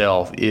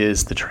itself,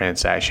 is the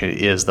transaction.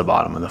 It is the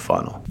bottom of the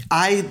funnel.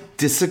 I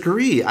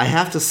disagree. I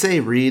have to say,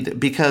 Reed,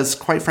 because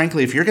quite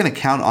frankly, if you're going to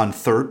count on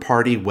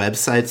third-party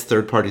websites,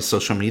 third-party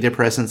social media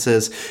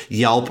presences,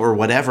 Yelp or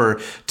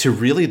whatever, to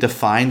really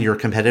define your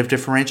competitive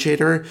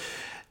differentiator,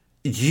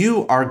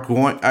 you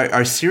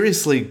are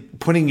seriously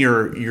putting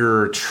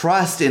your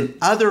trust in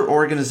other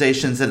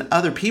organizations and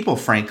other people,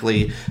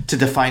 frankly, to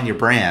define your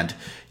brand.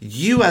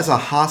 You, as a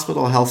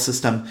hospital health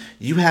system,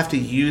 you have to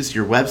use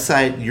your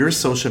website, your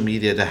social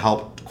media to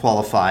help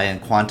qualify and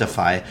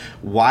quantify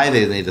why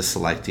they need to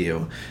select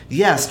you.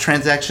 Yes,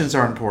 transactions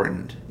are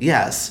important.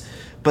 Yes.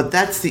 But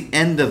that's the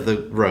end of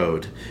the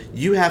road.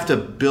 You have to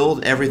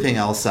build everything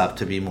else up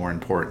to be more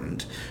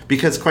important.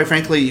 Because quite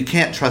frankly, you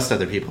can't trust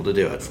other people to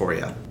do it for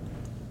you.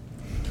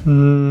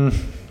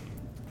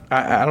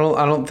 I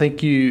don't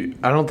think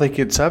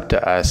it's up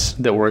to us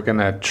that we're going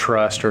to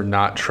trust or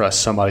not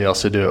trust somebody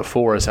else to do it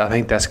for us. I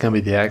think that's going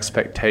to be the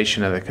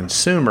expectation of the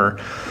consumer,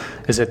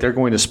 is that they're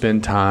going to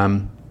spend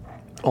time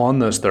on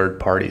those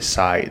third-party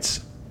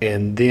sites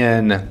and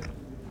then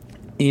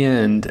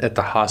end at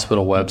the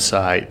hospital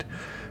website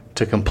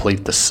to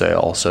complete the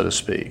sale, so to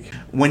speak.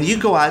 When you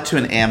go out to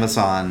an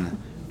Amazon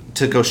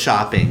to go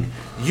shopping,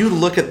 you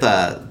look at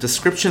the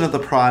description of the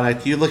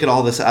product, you look at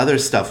all this other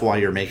stuff while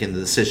you're making the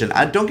decision.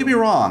 Don't get me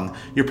wrong,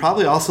 you're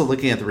probably also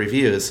looking at the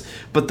reviews,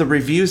 but the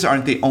reviews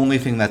aren't the only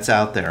thing that's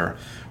out there.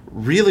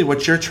 Really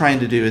what you're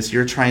trying to do is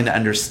you're trying to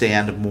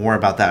understand more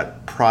about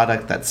that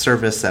product, that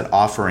service, that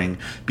offering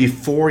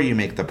before you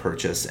make the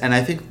purchase. And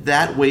I think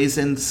that weighs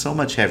in so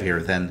much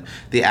heavier than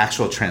the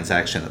actual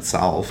transaction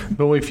itself.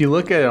 But if you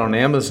look at it on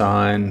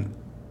Amazon,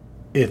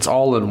 it's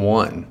all in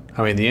one.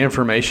 I mean, the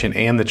information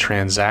and the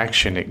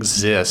transaction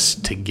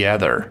exist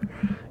together.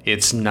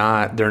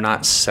 They're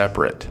not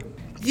separate.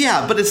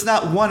 Yeah, but it's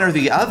not one or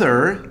the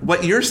other.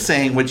 What you're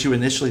saying, what you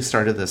initially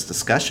started this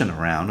discussion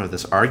around, or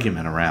this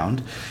argument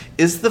around,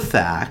 is the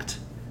fact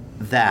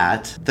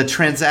that the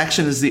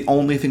transaction is the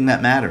only thing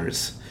that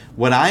matters.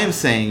 What I am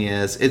saying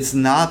is it's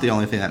not the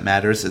only thing that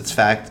matters. It's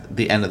fact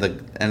the end of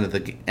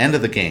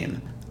the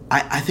game.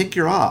 I think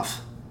you're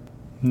off.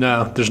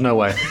 No, there's no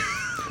way.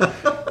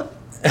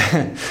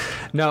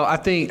 No, I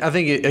think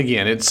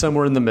again, it's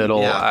somewhere in the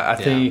middle. Yeah, I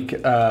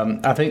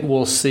think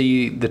we'll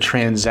see the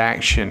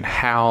transaction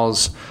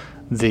house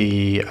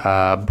the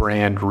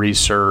brand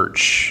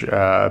research,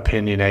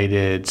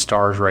 opinionated,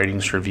 stars,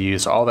 ratings,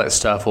 reviews, all that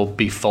stuff will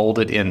be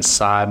folded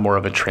inside more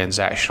of a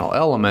transactional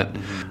element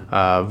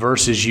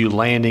versus you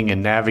landing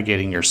and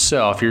navigating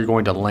yourself. You're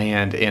going to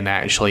land and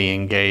actually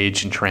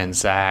engage and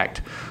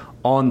transact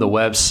on the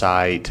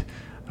website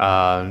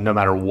no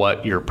matter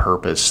what your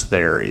purpose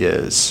there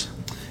is.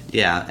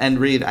 Yeah, and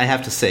Reed, I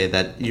have to say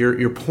that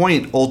your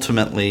point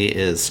ultimately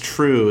is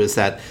true, is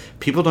that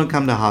people don't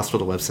come to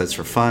hospital websites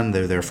for fun.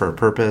 They're there for a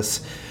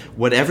purpose.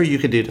 Whatever you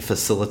can do to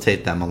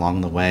facilitate them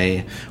along the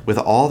way with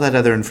all that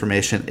other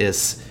information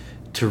is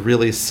to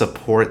really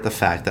support the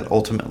fact that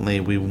ultimately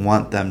we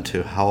want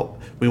to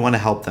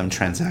help them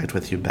transact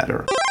with you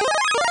better.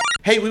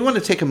 Hey, we want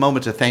to take a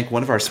moment to thank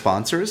one of our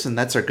sponsors, and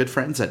that's our good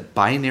friends at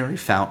Binary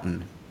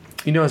Fountain.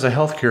 You know, as a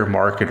healthcare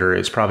marketer,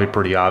 it's probably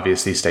pretty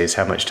obvious these days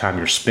how much time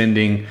you're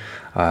spending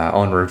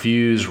on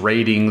reviews,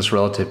 ratings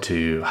relative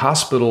to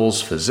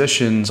hospitals,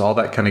 physicians, all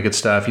that kind of good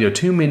stuff. You know,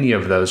 too many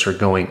of those are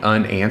going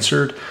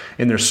unanswered,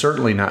 and they're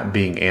certainly not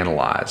being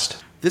analyzed.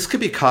 This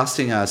could be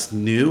costing us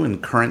new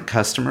and current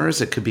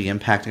customers. It could be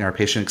impacting our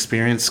patient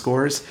experience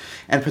scores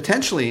and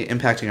potentially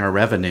impacting our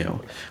revenue.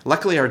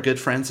 Luckily, our good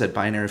friends at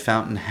Binary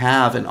Fountain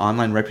have an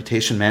online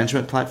reputation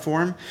management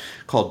platform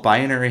called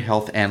Binary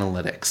Health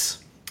Analytics.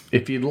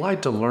 If you'd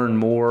like to learn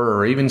more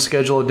or even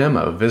schedule a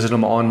demo, visit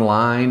them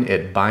online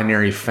at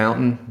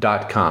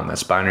binaryfountain.com.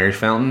 That's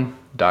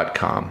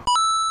binaryfountain.com.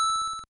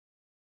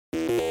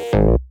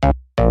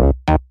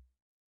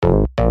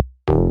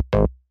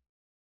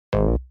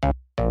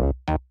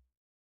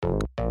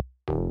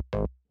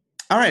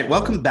 All right,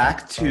 welcome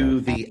back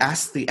to the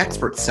Ask the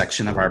Expert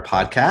section of our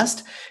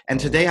podcast. And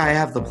today I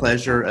have the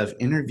pleasure of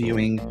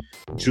interviewing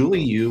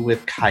Julie Yu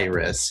with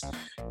Kairos.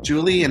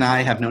 Julie and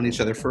I have known each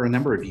other for a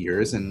number of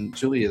years, and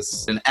Julie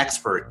is an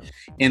expert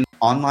in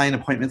online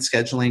appointment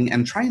scheduling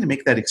and trying to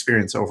make that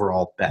experience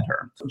overall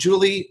better.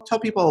 Julie, tell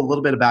people a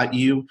little bit about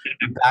you,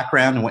 your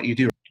background, and what you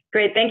do.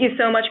 Great. Thank you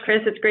so much,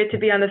 Chris. It's great to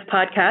be on this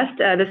podcast.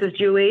 This is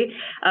Julie.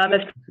 As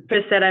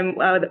Chris said, I'm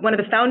one of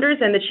the founders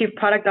and the chief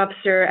product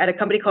officer at a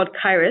company called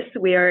Kairos.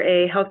 We are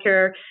a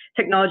healthcare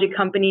technology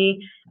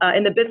company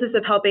in the business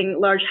of helping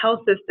large health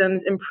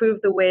systems improve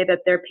the way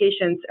that their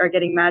patients are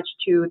getting matched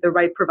to the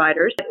right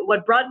providers.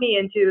 What brought me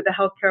into the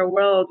healthcare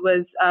world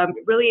was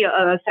really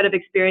a set of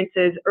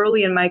experiences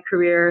early in my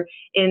career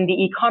in the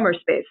e-commerce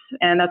space.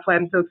 And that's why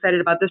I'm so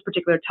excited about this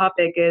particular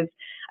topic. Is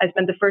I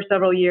spent the first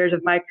several years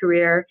of my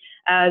career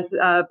as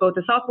both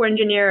a software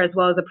engineer as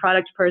well as a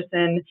product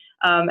person,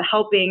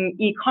 helping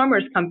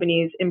e-commerce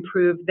companies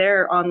improve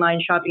their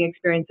online shopping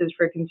experiences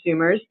for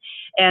consumers,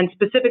 and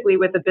specifically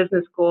with the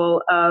business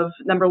goal of,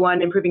 number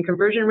one, improving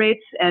conversion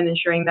rates and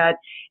ensuring that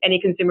any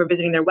consumer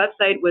visiting their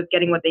website was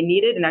getting what they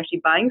needed and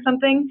actually buying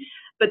something.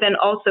 but then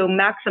also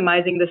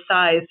maximizing the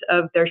size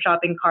of their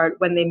shopping cart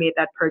when they made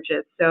that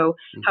purchase. So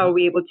how are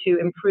we able to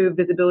improve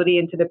visibility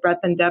into the breadth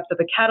and depth of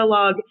the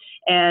catalog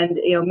and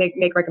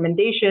make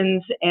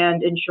recommendations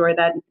and ensure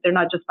that they're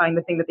not just buying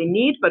the thing that they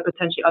need, but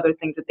potentially other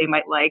things that they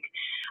might like.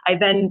 I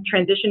then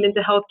transitioned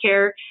into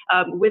healthcare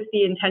with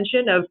the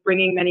intention of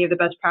bringing many of the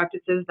best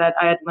practices that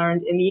I had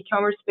learned in the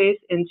e-commerce space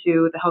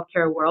into the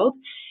healthcare world.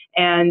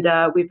 And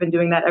we've been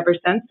doing that ever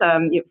since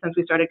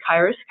we started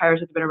Kairos. Kairos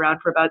has been around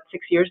for about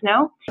 6 years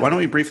now. Why don't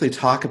we briefly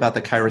talk about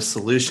the Kairos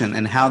solution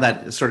and how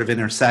that sort of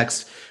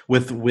intersects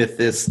with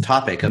this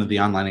topic of the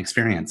online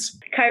experience?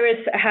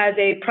 Kairos has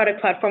a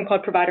product platform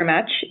called Provider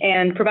Match.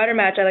 And Provider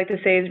Match, I like to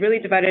say, is really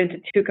divided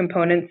into two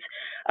components.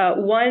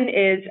 One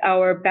is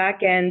our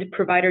back-end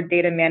provider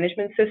data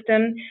management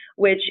system,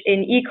 which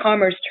in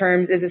e-commerce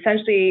terms is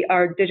essentially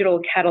our digital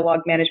catalog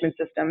management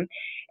system.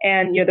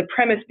 And the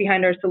premise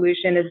behind our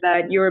solution is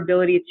that your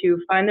ability to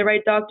find the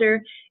right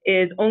doctor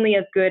is only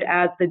as good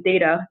as the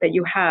data that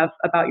you have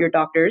about your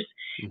doctors.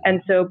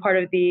 And so part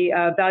of the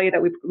value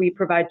that we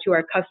provide to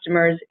our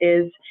customers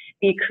is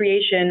the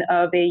creation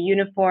of a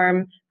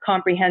uniform,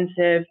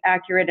 comprehensive,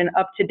 accurate, and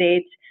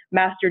up-to-date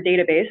master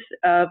database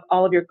of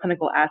all of your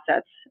clinical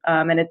assets.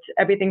 And it's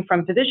everything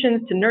from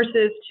physicians to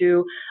nurses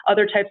to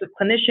other types of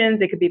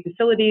clinicians. It could be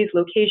facilities,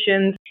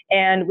 locations,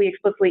 and we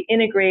explicitly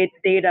integrate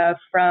data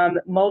from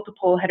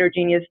multiple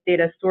heterogeneous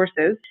data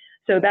sources.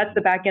 So that's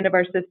the back end of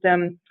our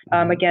system.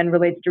 Again,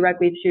 relates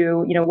directly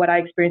to what I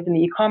experienced in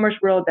the e-commerce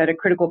world, that a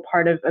critical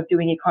part of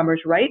doing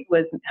e-commerce right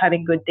was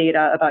having good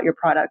data about your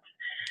products.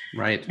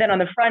 Right. Then on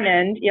the front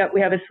end,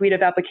 we have a suite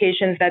of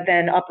applications that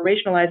then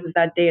operationalizes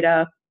that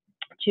data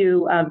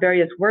to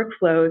various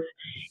workflows.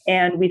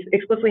 And we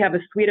explicitly have a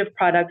suite of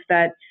products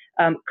that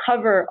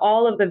cover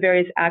all of the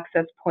various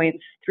access points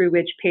through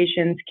which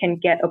patients can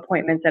get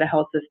appointments at a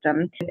health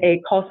system,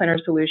 a call center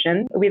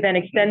solution. We then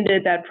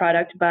extended that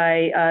product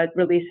by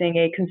releasing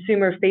a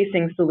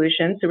consumer-facing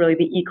solution, so really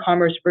the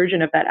e-commerce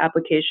version of that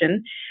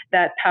application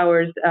that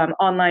powers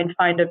online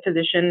find a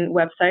physician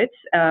websites,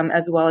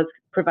 as well as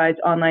provides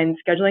online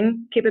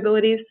scheduling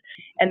capabilities.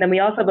 And then we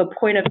also have a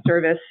point of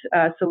service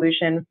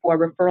solution for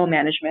referral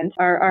management.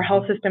 Our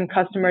health system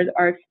customers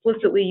are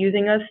explicitly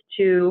using us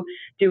to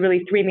do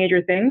really three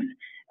major things.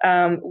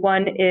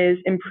 One is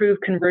improve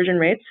conversion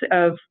rates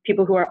of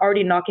people who are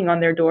already knocking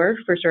on their door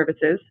for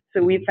services.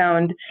 So we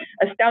found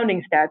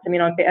astounding stats. I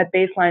mean, at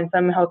baseline,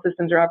 some health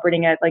systems are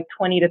operating at like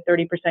 20 to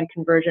 30%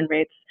 conversion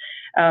rates,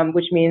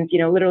 which means,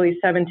 literally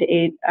 7 to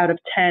 8 out of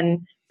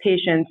 10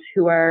 patients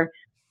who are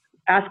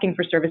asking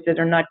for services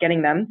are not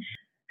getting them.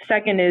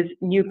 Second is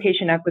new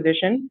patient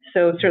acquisition.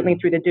 So certainly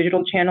through the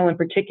digital channel in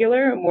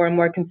particular, more and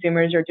more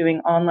consumers are doing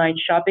online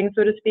shopping,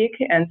 so to speak.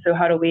 And so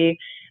how do we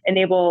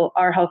enable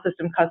our health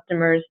system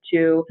customers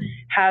to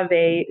have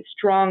a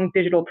strong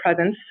digital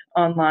presence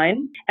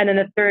online? And then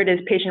the third is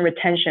patient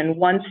retention.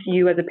 Once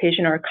you as a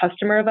patient are a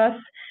customer of us,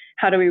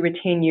 how do we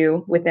retain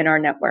you within our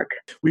network?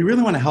 We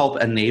really want to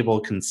help enable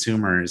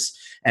consumers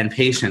and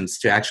patients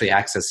to actually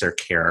access their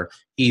care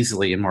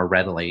easily and more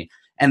readily.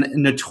 And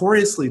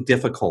notoriously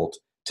difficult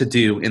to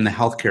do in the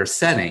healthcare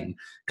setting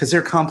because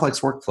they're complex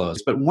workflows.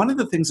 But one of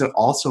the things that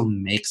also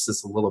makes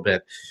this a little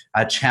bit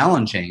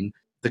challenging,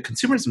 the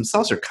consumers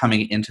themselves are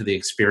coming into the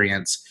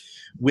experience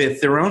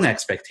with their own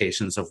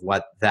expectations of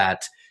what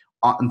that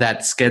online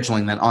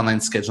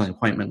scheduling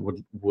appointment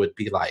would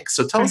be like.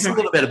 So tell us a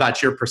little bit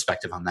about your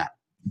perspective on that.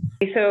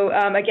 So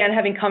again,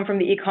 having come from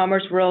the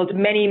e-commerce world,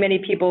 many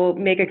people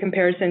make a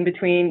comparison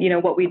between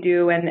what we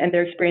do and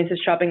their experiences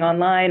shopping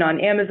online, on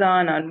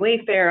Amazon, on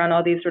Wayfair, on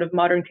all these sort of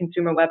modern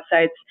consumer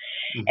websites.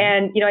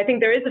 And I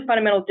think there is a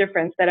fundamental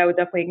difference that I would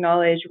definitely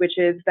acknowledge, which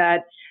is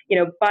that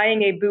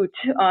buying a boot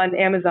on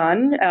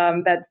Amazon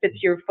that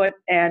fits your foot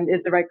and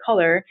is the right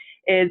color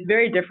is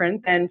very different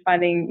than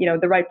finding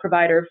the right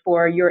provider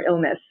for your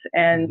illness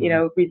and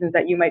reasons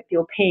that you might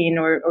feel pain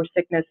or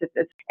sickness.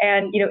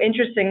 And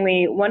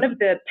interestingly, one of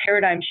the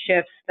paradigm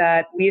shifts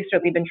that we've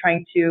certainly been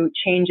trying to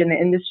change in the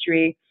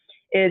industry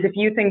is if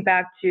you think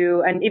back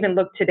to and even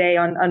look today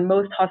on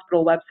most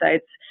hospital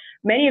websites,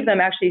 many of them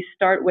actually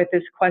start with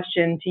this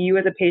question to you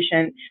as a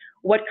patient: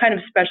 what kind of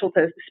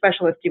specialist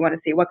do you want to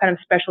see? What kind of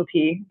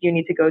specialty do you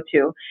need to go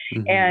to?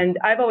 And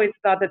I've always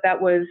thought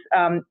that was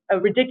a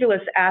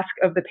ridiculous ask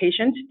of the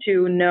patient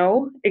to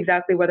know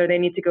exactly whether they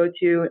need to go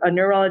to a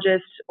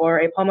neurologist or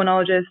a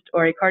pulmonologist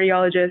or a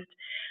cardiologist,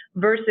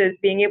 versus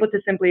being able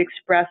to simply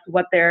express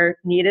what their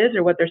need is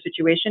or what their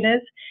situation is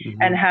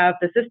and have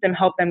the system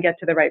help them get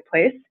to the right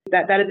place.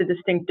 That is a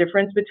distinct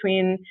difference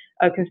between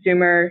a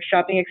consumer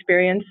shopping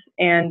experience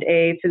and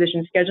a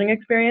physician scheduling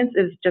experience,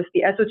 is just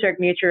the esoteric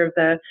nature of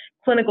the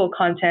clinical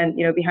content,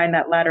 behind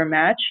that latter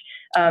match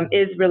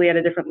is really at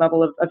a different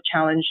level of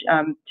challenge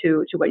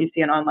to what you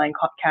see in online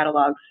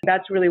catalogs.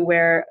 That's really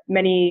where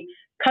many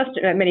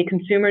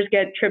consumers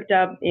get tripped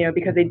up,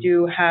 because they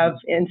do have,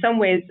 in some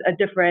ways,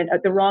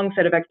 the wrong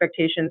set of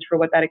expectations for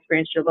what that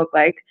experience should look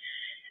like.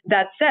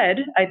 That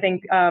said, I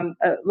think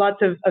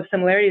lots of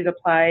similarities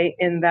apply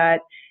in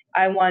that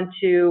I want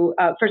to,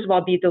 first of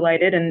all, be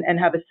delighted and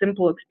have a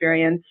simple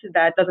experience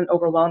that doesn't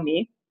overwhelm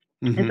me.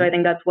 And so I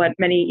think that's what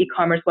many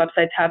e-commerce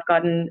websites have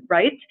gotten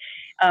right.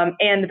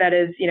 And that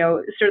is,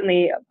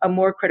 certainly a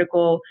more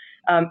critical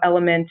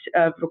element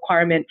of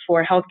requirement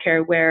for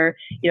healthcare, where,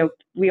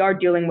 we are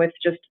dealing with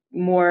just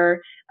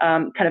more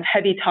kind of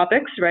heavy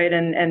topics, right?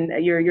 And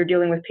you're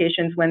dealing with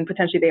patients when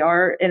potentially they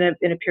are in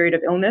a period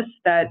of illness,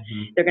 that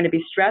they're going to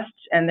be stressed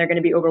and they're going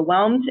to be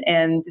overwhelmed,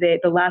 and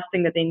the last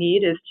thing that they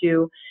need is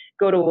to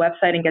go to a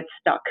website and get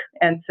stuck.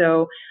 And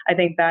so I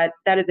think that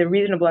is a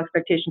reasonable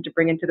expectation to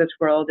bring into this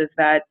world, is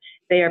that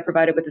they are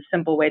provided with a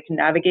simple way to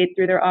navigate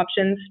through their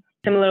options.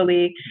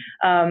 Similarly,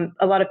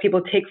 a lot of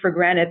people take for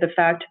granted the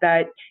fact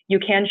that you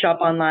can shop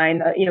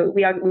online.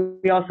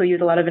 We also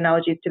use a lot of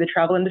analogies to the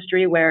travel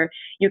industry, where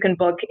you can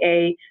book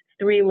a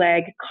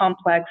 3-leg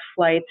complex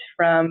flight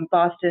from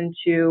Boston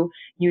to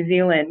New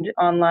Zealand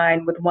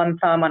online with one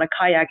thumb on a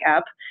kayak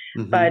app,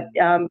 but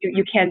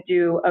you can't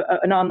do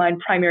an online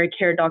primary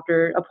care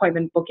doctor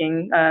appointment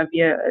booking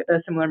via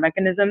a similar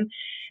mechanism.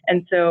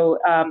 And so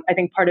I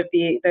think part of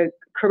the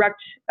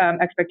correct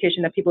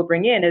expectation that people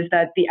bring in is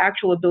that the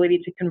actual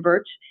ability to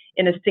convert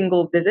in a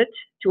single visit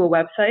to a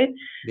website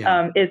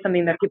is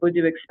something that people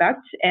do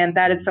expect. And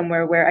that is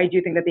somewhere where I do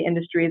think that the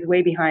industry is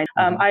way behind.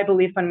 I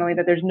believe fundamentally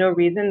that there's no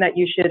reason that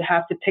you should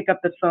have to pick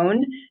up the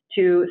phone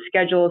to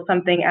schedule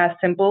something as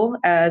simple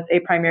as a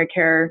primary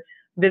care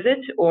visit,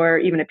 or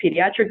even a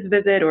pediatrics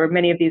visit, or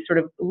many of these sort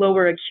of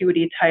lower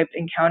acuity type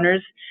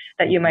encounters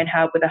that you might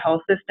have with a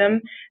health system,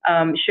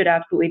 should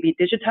absolutely be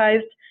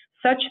digitized,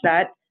 such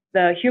that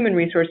the human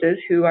resources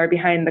who are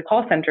behind the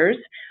call centers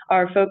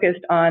are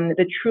focused on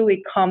the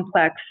truly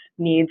complex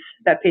needs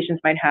that patients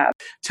might have.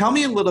 Tell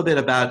me a little bit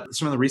about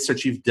some of the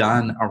research you've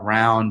done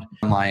around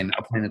online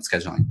appointment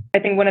scheduling. I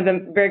think one of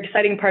the very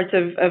exciting parts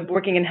of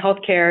working in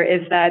healthcare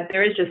is that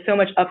there is just so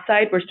much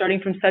upside. We're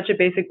starting from such a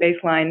basic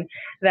baseline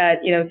that,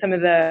 some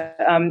of the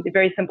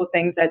very simple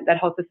things that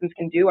health systems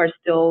can do are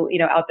still,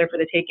 out there for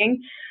the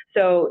taking.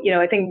 So,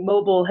 I think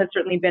mobile has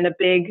certainly been a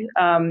big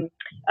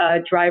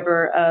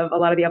driver of a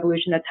lot of the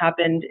evolution that's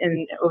happened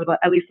over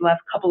at least the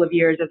last couple of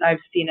years, as I've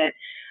seen it.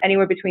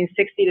 Anywhere between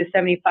 60 to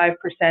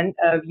 75%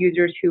 of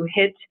users who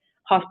hit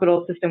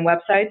hospital system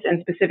websites,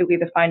 and specifically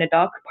the Find a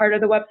Doc part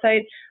of the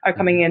website, are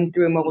coming in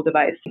through a mobile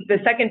device. The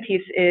second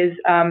piece is,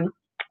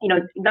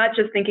 not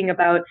just thinking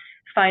about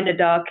Find a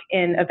Doc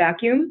in a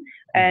vacuum.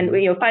 And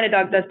Find a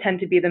Doc does tend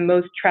to be the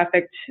most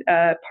trafficked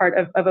part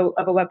of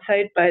a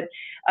website, but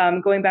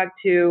going back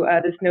to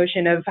this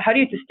notion of how do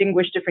you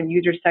distinguish different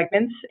user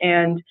segments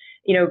and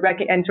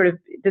and sort of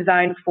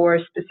design for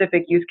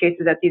specific use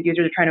cases that these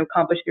users are trying to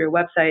accomplish through your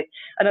website.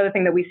 Another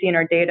thing that we see in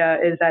our data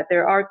is that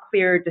there are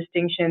clear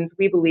distinctions,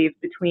 we believe,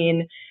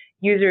 between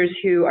users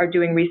who are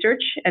doing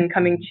research and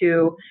coming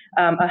to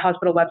a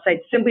hospital website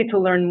simply to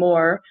learn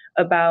more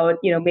about,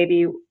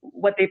 maybe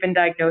what they've been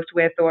diagnosed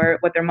with or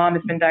what their mom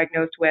has been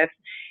diagnosed with,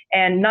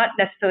 and not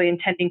necessarily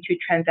intending to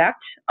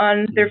transact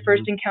on their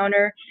first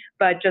encounter,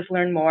 but just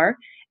learn more.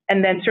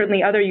 And then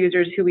certainly other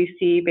users who we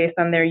see based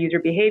on their user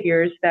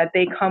behaviors, that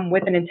they come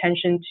with an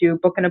intention to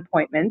book an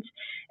appointment.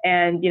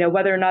 And,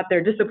 whether or not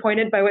they're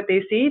disappointed by what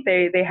they see,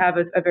 they have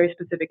a very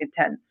specific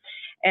intent.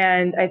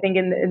 And I think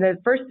in the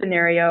first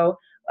scenario,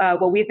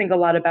 what we think a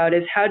lot about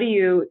is how do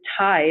you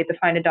tie the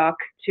Find a Doc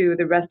to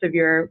the rest of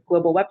your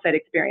global website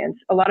experience?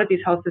 A lot of these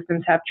health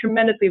systems have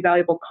tremendously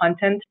valuable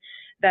content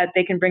that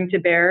they can bring to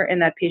bear in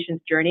that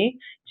patient's journey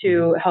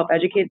to help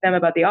educate them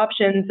about the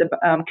options,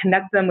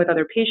 connect them with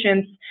other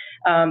patients,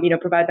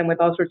 provide them with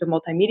all sorts of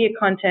multimedia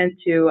content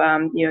to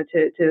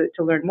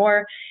learn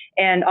more.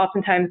 And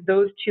oftentimes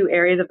those two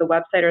areas of the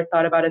website are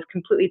thought about as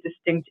completely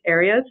distinct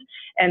areas,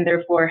 and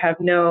therefore have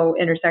no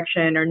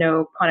intersection or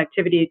no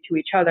connectivity to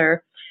each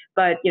other.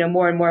 But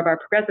more and more of our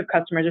progressive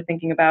customers are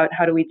thinking about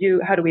how do we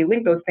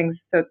link those things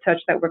such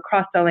that we're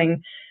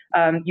cross-selling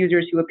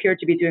users who appear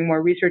to be doing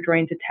more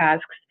research-oriented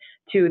tasks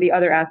to the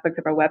other aspects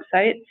of our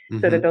website,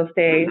 so that they'll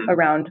stay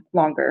around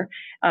longer.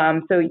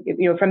 So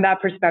from that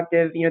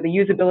perspective, the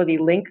usability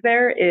link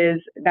there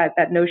is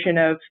that notion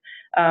of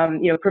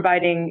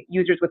providing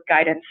users with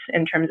guidance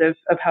in terms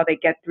of how they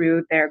get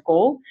through their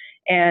goal,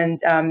 and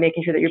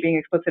making sure that you're being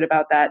explicit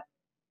about that.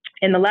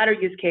 In the latter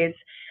use case,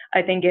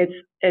 I think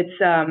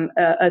it's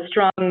a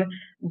strong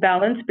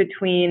balance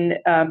between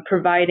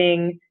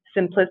providing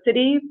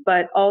simplicity,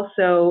 but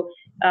also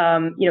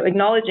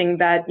acknowledging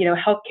that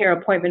healthcare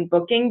appointment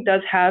booking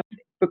does have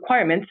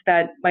requirements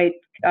that might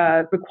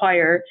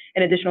require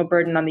an additional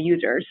burden on the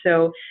user.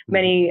 So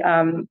many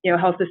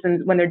health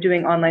systems, when they're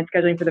doing online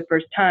scheduling for the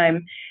first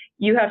time,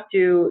 you have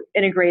to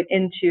integrate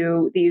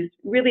into these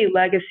really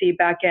legacy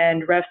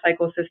back-end rev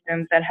cycle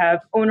systems that have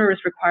onerous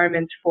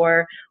requirements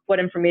for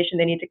what information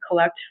they need to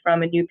collect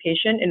from a new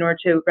patient in order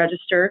to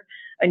register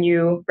a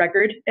new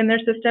record in their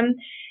system.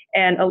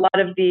 And a lot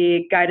of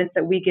the guidance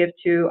that we give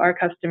to our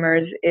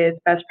customers is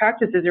best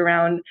practices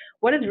around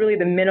what is really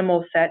the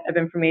minimal set of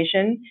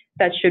information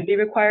that should be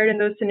required in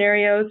those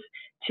scenarios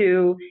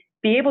to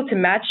be able to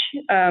match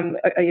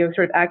sort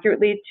of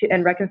accurately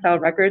and reconcile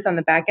records on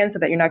the back end so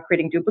that you're not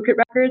creating duplicate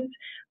records,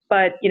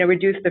 but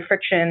reduce the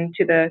friction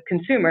to the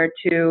consumer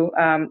to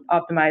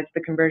optimize the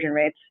conversion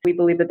rates. We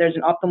believe that there's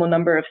an optimal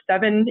number of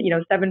 7.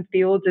 7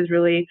 fields is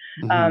really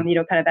kind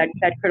of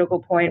that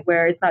critical point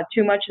where it's not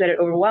too much that it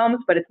overwhelms,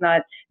 but it's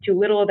not too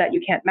little that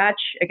you can't match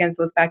against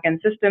those back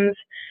end systems.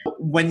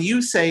 When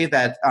you say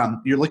that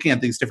you're looking at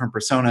these different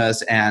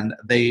personas and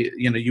they,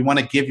 you want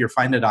to give your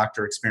Find a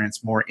Doctor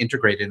experience more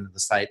integrated into the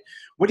site,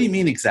 what do you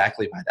mean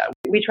exactly by that?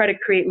 We try to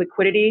create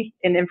liquidity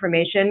in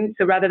information.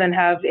 So rather than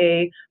have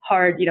a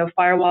hard,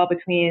 firewall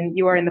between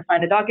you are in the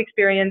Find a Doc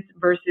experience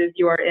versus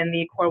you are in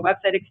the core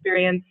website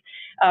experience,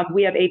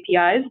 we have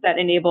APIs that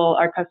enable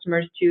our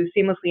customers to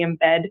seamlessly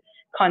embed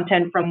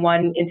content from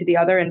one into the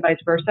other and vice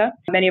versa.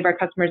 Many of our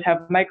customers have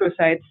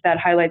microsites that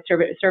highlight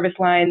service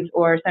lines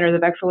or centers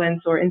of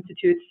excellence or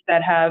institutes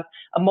that have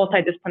a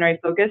multidisciplinary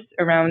focus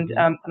around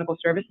clinical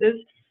services.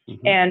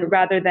 And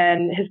rather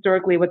than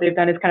historically, what they've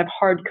done is kind of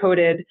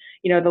hard-coded,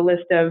 the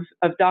list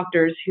of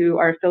doctors who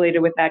are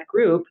affiliated with that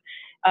group.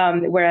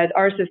 Whereas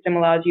our system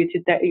allows you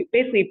to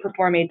basically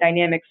perform a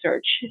dynamic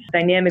search,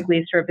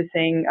 dynamically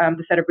surfacing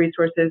the set of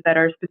resources that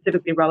are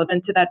specifically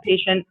relevant to that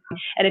patient.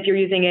 And if you're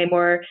using a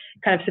more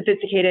kind of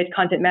sophisticated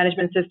content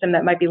management system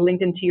that might be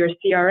linked into your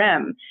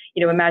CRM,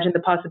 imagine the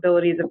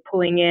possibilities of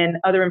pulling in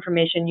other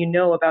information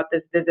about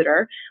this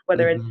visitor,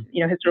 whether it's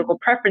historical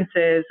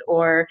preferences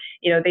or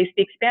they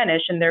speak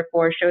Spanish and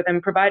therefore show them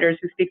providers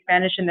who speak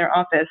Spanish in their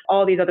office.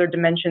 All these other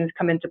dimensions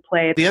come into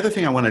play. The other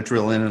thing I want to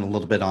drill in a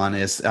little bit on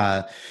is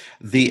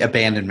the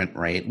abandonment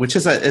rate, which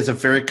is a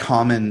very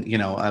common,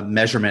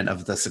 measurement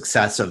of the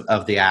success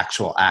of the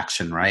actual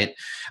action, right?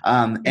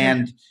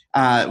 And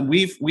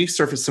we've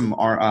surfaced some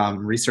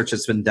research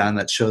that's been done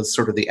that shows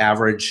sort of the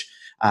average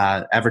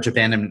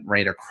abandonment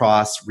rate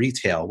across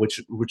retail, which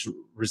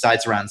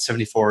resides around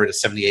 74 to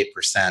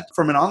 78%.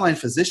 From an online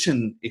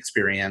physician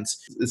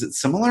experience, is it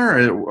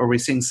similar? Or are we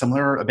seeing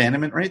similar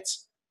abandonment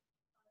rates?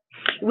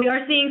 We are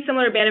seeing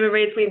similar abandonment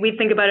rates. We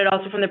think about it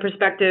also from the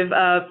perspective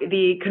of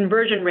the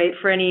conversion rate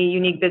for any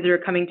unique visitor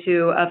coming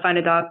to a Find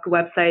a Doc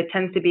website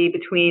tends to be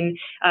between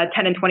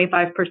 10 and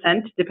 25%,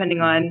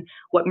 depending on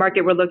what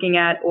market we're looking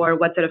at or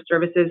what set of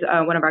services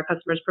one of our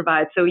customers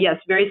provides. So yes,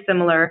 very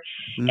similar.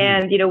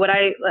 And what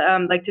I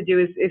like to do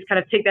is kind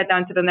of take that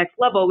down to the next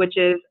level, which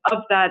is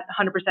of that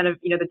 100% of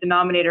the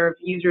denominator of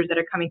users that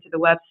are coming to the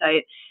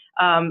website.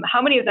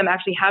 How many of them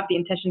actually have the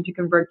intention to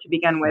convert to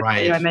begin with?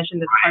 Right. I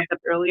mentioned this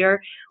concept earlier,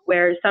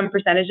 where some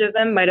percentage of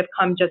them might have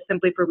come just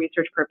simply for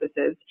research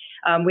purposes.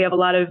 We have a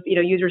lot of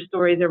user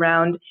stories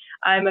around,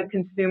 I'm a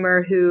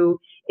consumer who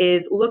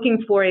is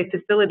looking for a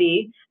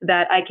facility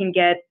that I can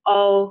get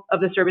all of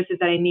the services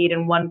that I need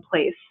in one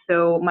place.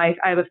 So I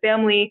have a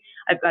family,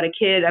 I've got a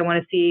kid, I want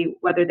to see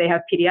whether they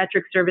have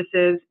pediatric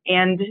services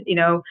and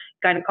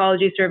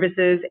gynecology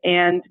services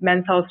and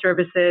men's health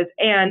services,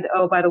 and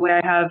oh, by the way,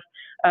 I have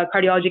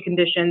cardiology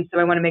conditions, so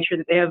I want to make sure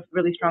that they have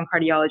really strong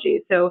cardiology.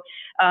 So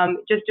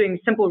just doing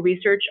simple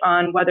research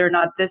on whether or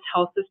not this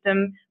health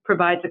system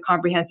provides a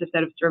comprehensive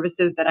set of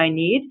services that I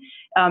need,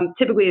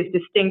 typically is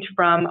distinct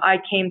from I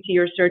came to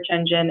your search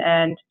engine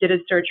and did a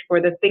search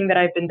for the thing that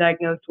I've been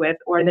diagnosed with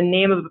or the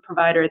name of a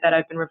provider that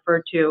I've been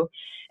referred to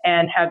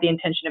and have the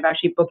intention of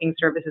actually booking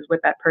services with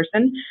that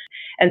person.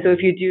 And so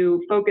if you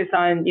do focus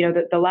on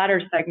the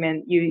latter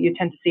segment, you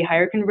tend to see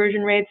higher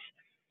conversion rates.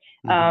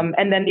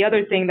 And then the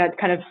other thing that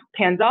kind of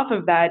pans off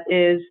of that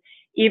is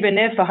even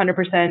if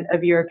 100%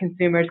 of your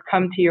consumers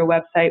come to your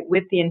website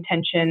with the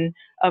intention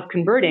of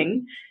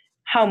converting,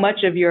 how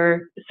much of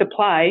your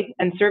supply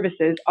and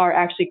services are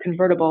actually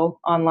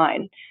convertible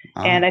online?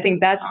 And I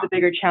think that's the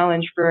bigger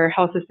challenge for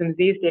health systems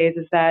these days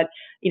is that,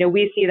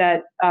 we see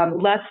that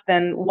less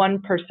than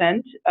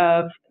 1%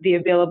 of the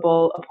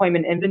available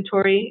appointment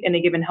inventory in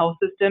a given health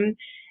system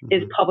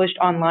is published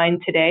online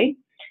today.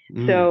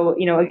 So,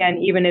 again,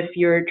 even if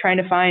you're trying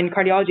to find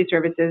cardiology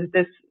services,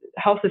 this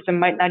health system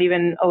might not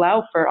even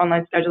allow for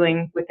online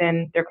scheduling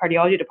within their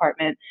cardiology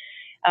department.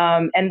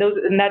 And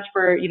that's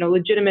for,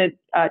 legitimate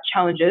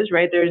challenges,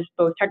 right? There's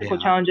both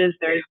technical challenges,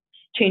 there's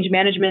change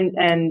management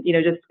and,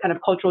 just kind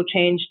of cultural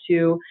change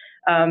to,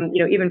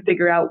 even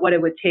figure out what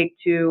it would take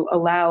to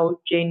allow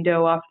Jane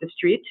Doe off the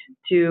street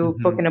to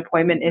book an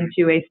appointment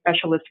into a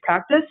specialist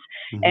practice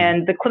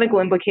and the clinical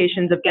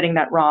implications of getting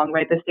that wrong,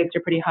 right? The stakes are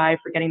pretty high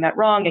for getting that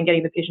wrong and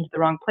getting the patient to the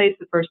wrong place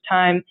the first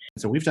time.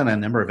 So we've done a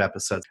number of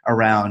episodes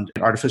around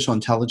artificial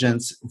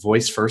intelligence,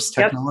 voice first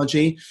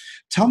technology.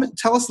 Tell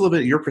us a little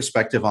bit of your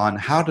perspective on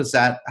how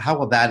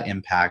will that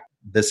impact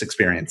this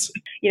experience?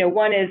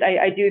 One is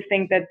I do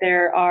think that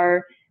there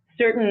are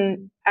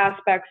certain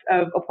aspects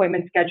of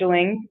appointment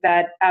scheduling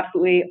that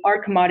absolutely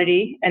are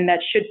commodity and that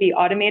should be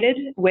automated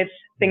with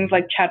things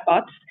like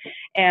chatbots,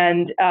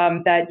 and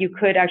that you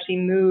could actually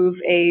move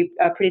a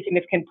pretty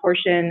significant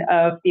portion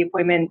of the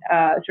appointment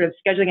sort of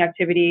scheduling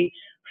activity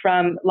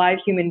from live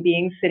human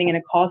beings sitting in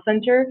a call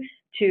center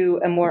to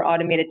a more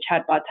automated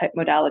chatbot type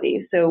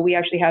modality. So we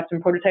actually have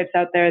some prototypes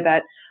out there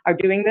that are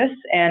doing this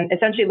and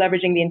essentially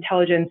leveraging the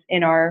intelligence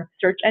in our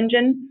search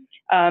engine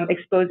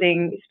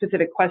exposing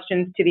specific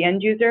questions to the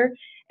end user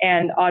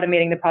and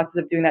automating the process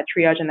of doing that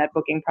triage and that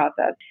booking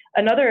process.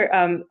 Another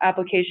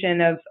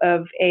application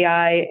of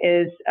AI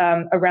is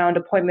around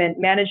appointment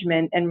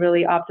management and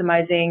really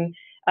optimizing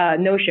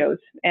no-shows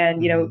and,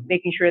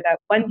 making sure that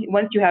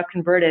once you have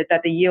converted,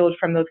 that the yield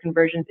from those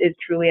conversions is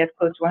truly as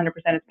close to 100%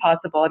 as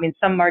possible. I mean,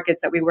 some markets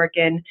that we work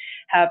in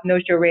have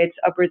no-show rates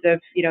upwards of,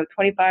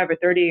 25 or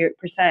 30%,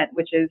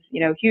 which is,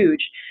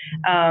 huge.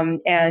 And,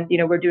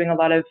 we're doing a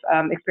lot of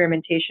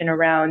experimentation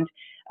around,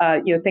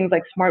 things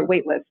like smart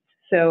wait lists.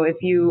 So if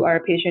you are a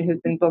patient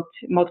who's been booked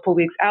multiple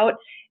weeks out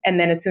and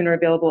then a sooner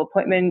available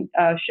appointment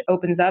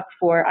opens up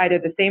for either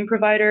the same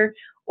provider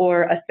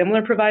or a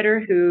similar provider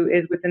who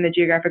is within the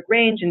geographic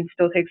range and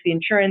still takes the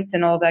insurance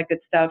and all that good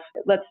stuff,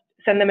 let's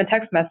send them a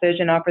text message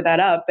and offer that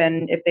up.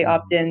 And if they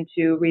opt in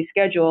to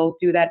reschedule,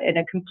 do that in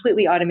a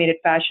completely automated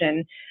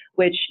fashion,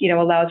 which,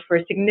 allows for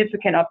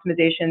significant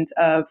optimizations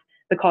of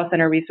the call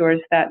center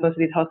resource that most of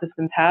these health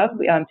systems have.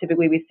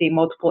 Typically, we see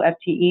multiple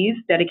FTEs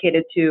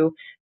dedicated to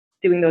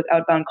doing those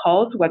outbound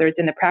calls, whether it's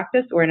in the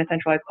practice or in a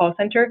centralized call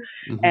center.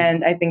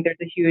 And I think there's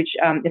a huge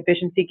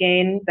efficiency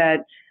gain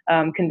that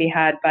can be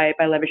had by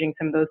leveraging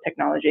some of those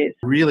technologies.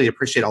 Really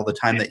appreciate all the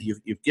time that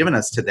you've given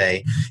us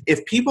today.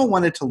 If people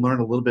wanted to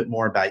learn a little bit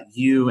more about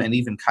you and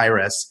even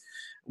Kairos,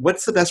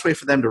 what's the best way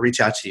for them to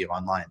reach out to you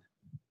online?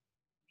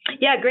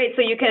 Yeah, great.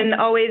 So you can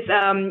always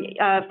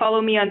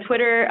follow me on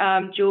Twitter.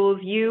 Jules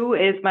Yu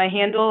is my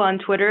handle on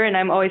Twitter, and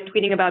I'm always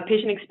tweeting about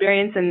patient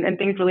experience and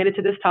things related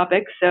to this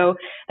topic. So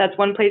that's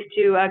one place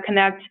to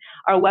connect.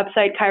 Our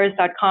website,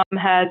 kairos.com,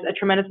 has a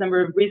tremendous number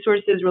of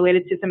resources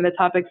related to some of the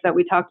topics that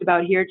we talked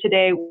about here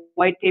today,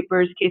 white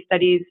papers, case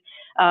studies,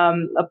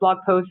 a blog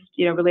post,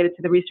 related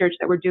to the research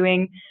that we're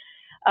doing.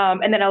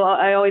 And then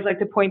I always like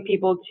to point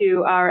people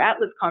to our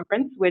Atlas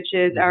conference, which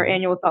is our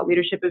annual thought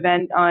leadership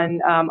event on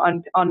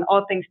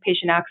all things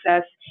patient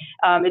access.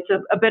 It's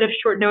a bit of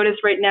short notice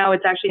right now.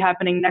 It's actually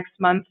happening next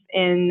month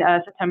in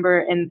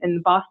September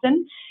in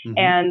Boston.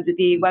 And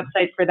the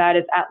website for that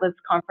is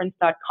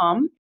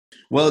atlasconference.com.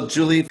 Well,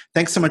 Julie,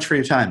 thanks so much for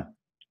your time.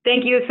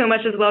 Thank you so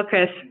much as well,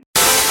 Chris.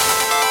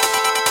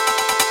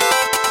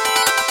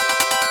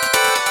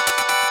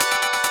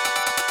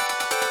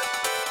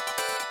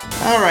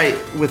 All right,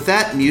 with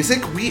that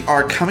music, we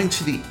are coming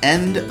to the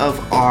end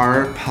of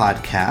our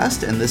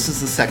podcast, and this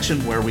is the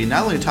section where we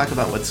not only talk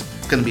about what's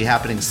going to be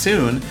happening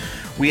soon,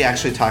 we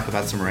actually talk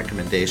about some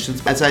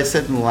recommendations. As I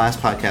said in the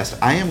last podcast,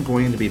 I am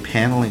going to be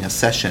paneling a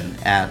session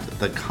at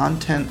the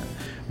Content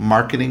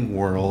Marketing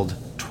World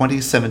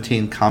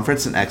 2017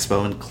 Conference and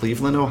Expo in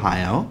Cleveland,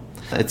 Ohio.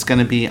 It's going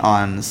to be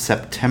on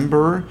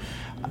September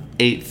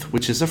 8th,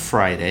 which is a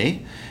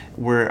Friday,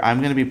 where I'm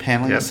going to be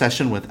paneling a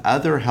session with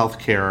other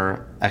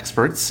healthcare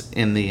experts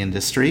in the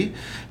industry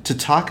to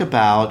talk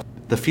about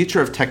the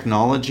future of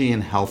technology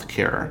in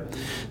healthcare.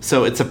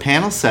 So it's a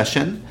panel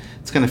session.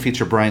 It's going to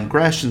feature Brian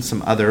Gresh and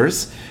some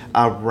others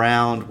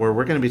around where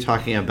we're going to be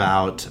talking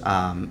about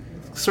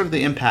sort of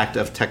the impact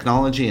of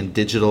technology and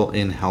digital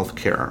in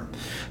healthcare.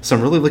 So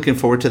I'm really looking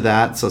forward to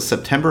that. So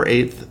September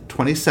 8th,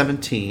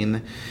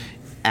 2017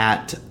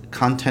 at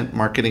Content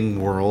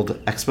Marketing World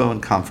Expo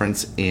and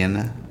Conference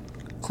in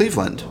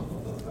Cleveland.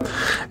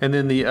 And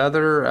then the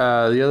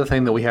other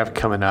thing that we have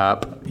coming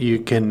up, you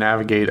can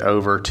navigate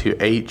over to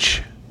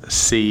hcic.net,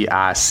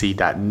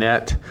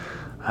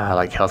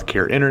 like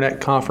Healthcare Internet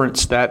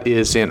Conference. That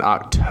is in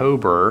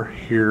October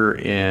here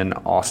in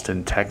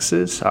Austin,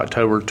 Texas,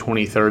 October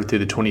 23rd through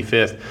the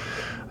 25th.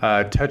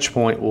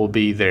 Touchpoint will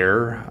be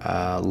there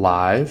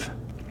live.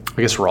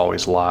 I guess we're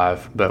always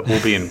live, but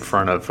we'll be in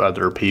front of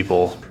other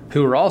people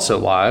who are also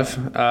live.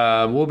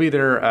 We'll be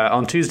there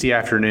on Tuesday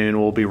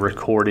afternoon. We'll be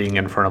recording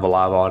in front of a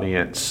live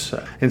audience.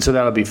 And so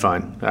that'll be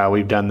fun.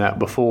 We've done that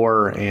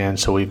before, and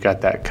so we've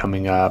got that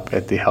coming up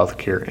at the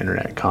Healthcare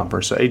Internet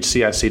Conference. So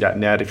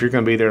hcic.net. If you're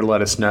going to be there,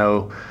 let us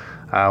know.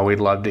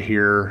 We'd love to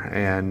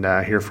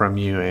hear from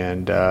you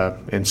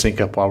and sync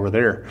up while we're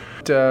there.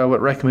 What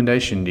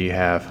recommendation do you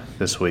have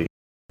this week?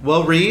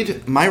 Well,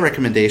 Reed, my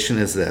recommendation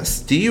is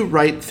this. Do you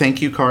write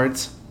thank you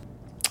cards?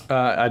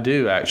 I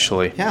do,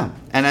 actually. Yeah,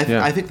 and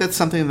I think that's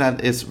something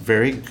that is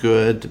very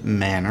good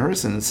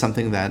manners, and it's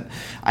something that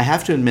I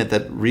have to admit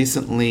that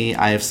recently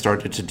I have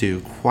started to do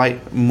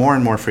quite more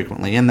and more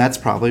frequently, and that's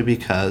probably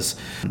because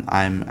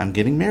I'm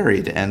getting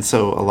married, and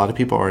so a lot of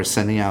people are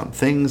sending out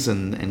things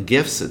and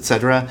gifts,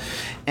 etc.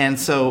 And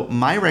so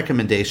my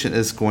recommendation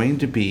is going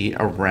to be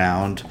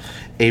around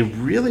a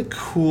really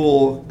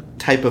cool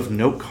type of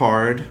note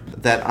card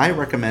that I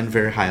recommend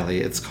very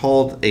highly. It's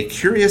called a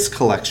Curious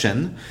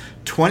Collection,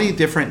 20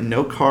 different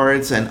note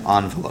cards and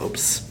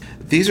envelopes.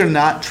 These are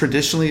not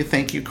traditionally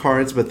thank you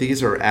cards, but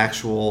these are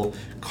actual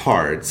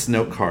cards,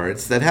 note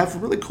cards, that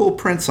have really cool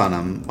prints on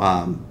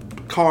them.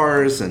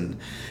 Cars and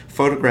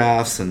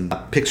photographs and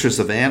pictures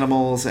of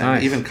animals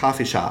and even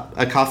coffee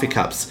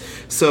cups.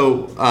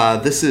 So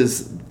this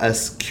is a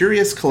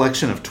curious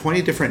collection of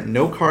 20 different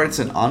note cards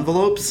and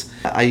envelopes.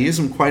 I use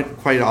them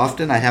quite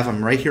often. I have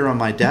them right here on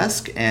my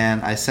desk,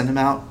 and I send them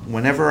out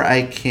whenever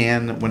I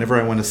can, whenever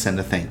I want to send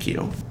a thank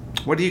you.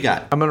 What do you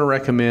got? I'm going to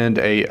recommend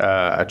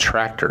a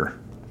tractor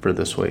for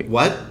this week.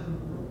 What?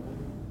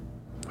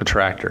 A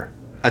tractor.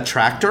 A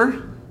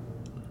tractor?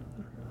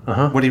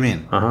 Uh-huh. What do you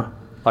mean? Uh-huh.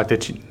 Like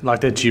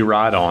that you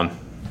ride on.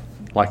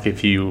 Like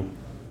if you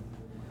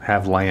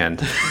have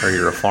land or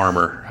you're a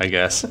farmer, I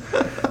guess.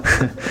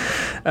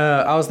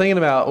 I was thinking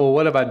about, well,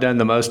 what have I done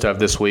the most of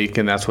this week?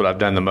 And that's what I've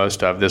done the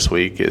most of this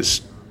week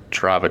is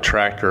drive a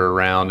tractor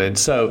around. And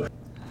so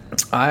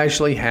I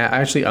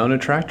actually own a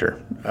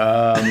tractor.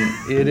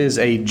 It is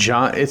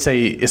it's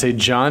a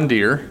John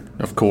Deere,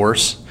 of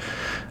course,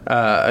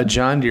 a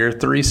John Deere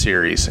 3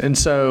 Series. And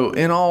so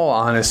in all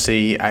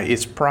honesty,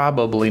 it's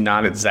probably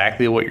not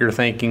exactly what you're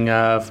thinking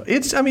of.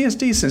 It's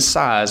decent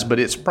size, but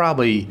it's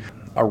probably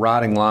a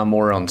riding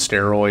lawnmower on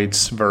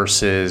steroids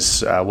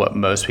versus what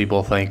most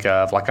people think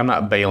of. Like, I'm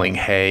not baling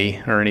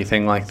hay or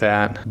anything like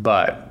that,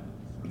 but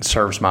it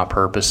serves my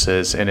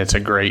purposes, and it's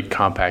a great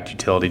compact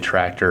utility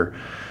tractor,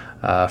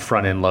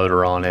 front end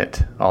loader on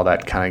it, all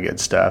that kind of good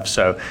stuff.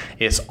 So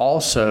it's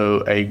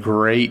also a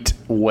great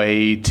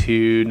way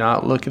to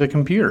not look at a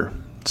computer.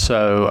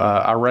 So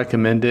I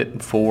recommend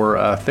it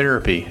for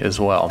therapy as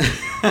well.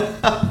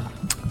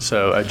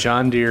 So a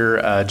John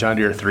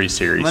Deere 3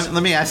 Series.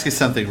 Let me ask you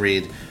something,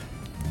 Reed.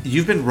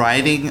 You've been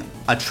riding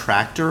a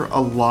tractor a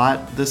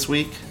lot this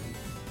week?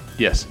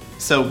 Yes.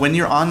 So when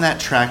you're on that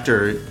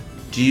tractor,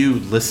 do you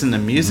listen to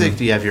music? Mm-hmm.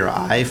 Do you have your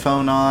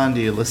iPhone on? Do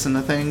you listen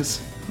to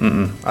things?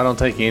 I don't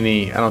take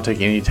any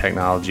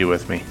technology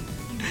with me.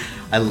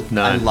 I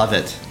love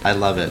it. I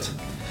love it.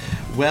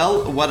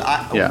 Well,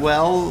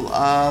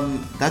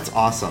 that's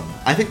awesome.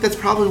 I think that's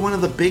probably one of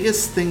the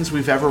biggest things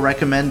we've ever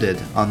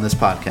recommended on this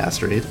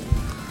podcast, Reed.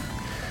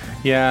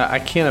 Yeah, I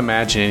can't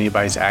imagine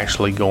anybody's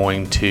actually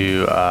going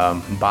to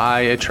buy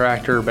a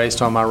tractor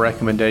based on my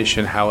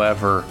recommendation.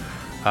 However,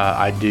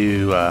 I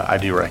do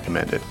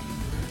recommend it.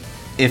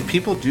 If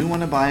people do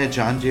want to buy a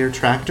John Deere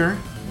tractor,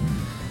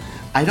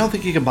 I don't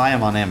think you can buy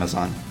them on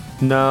Amazon.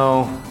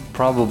 No,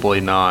 probably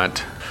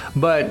not.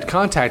 But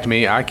contact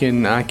me. I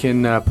can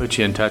put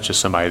you in touch with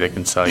somebody that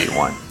can sell you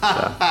one.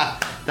 So.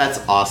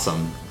 That's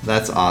awesome.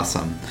 That's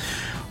awesome.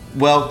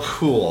 Well,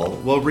 cool.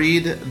 Well,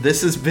 Reed,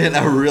 this has been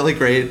a really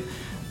great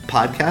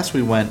podcast.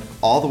 We went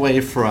all the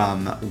way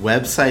from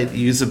website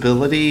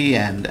usability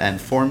and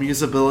form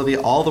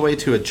usability all the way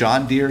to a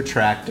John Deere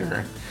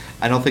tractor.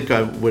 I don't think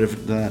I would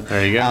have done that.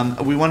 There you go.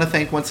 We want to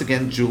thank once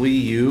again Julie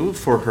Yu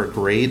for her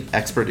great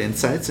expert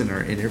insights in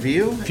her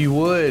interview. If you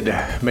would,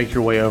 make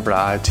your way over to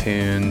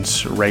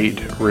iTunes,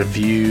 rate,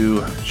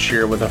 review,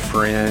 share with a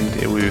friend.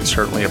 We would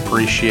certainly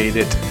appreciate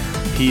it.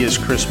 He is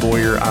Chris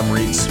Boyer. I'm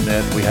Reed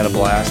Smith. We had a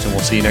blast, and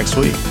we'll see you next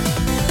week.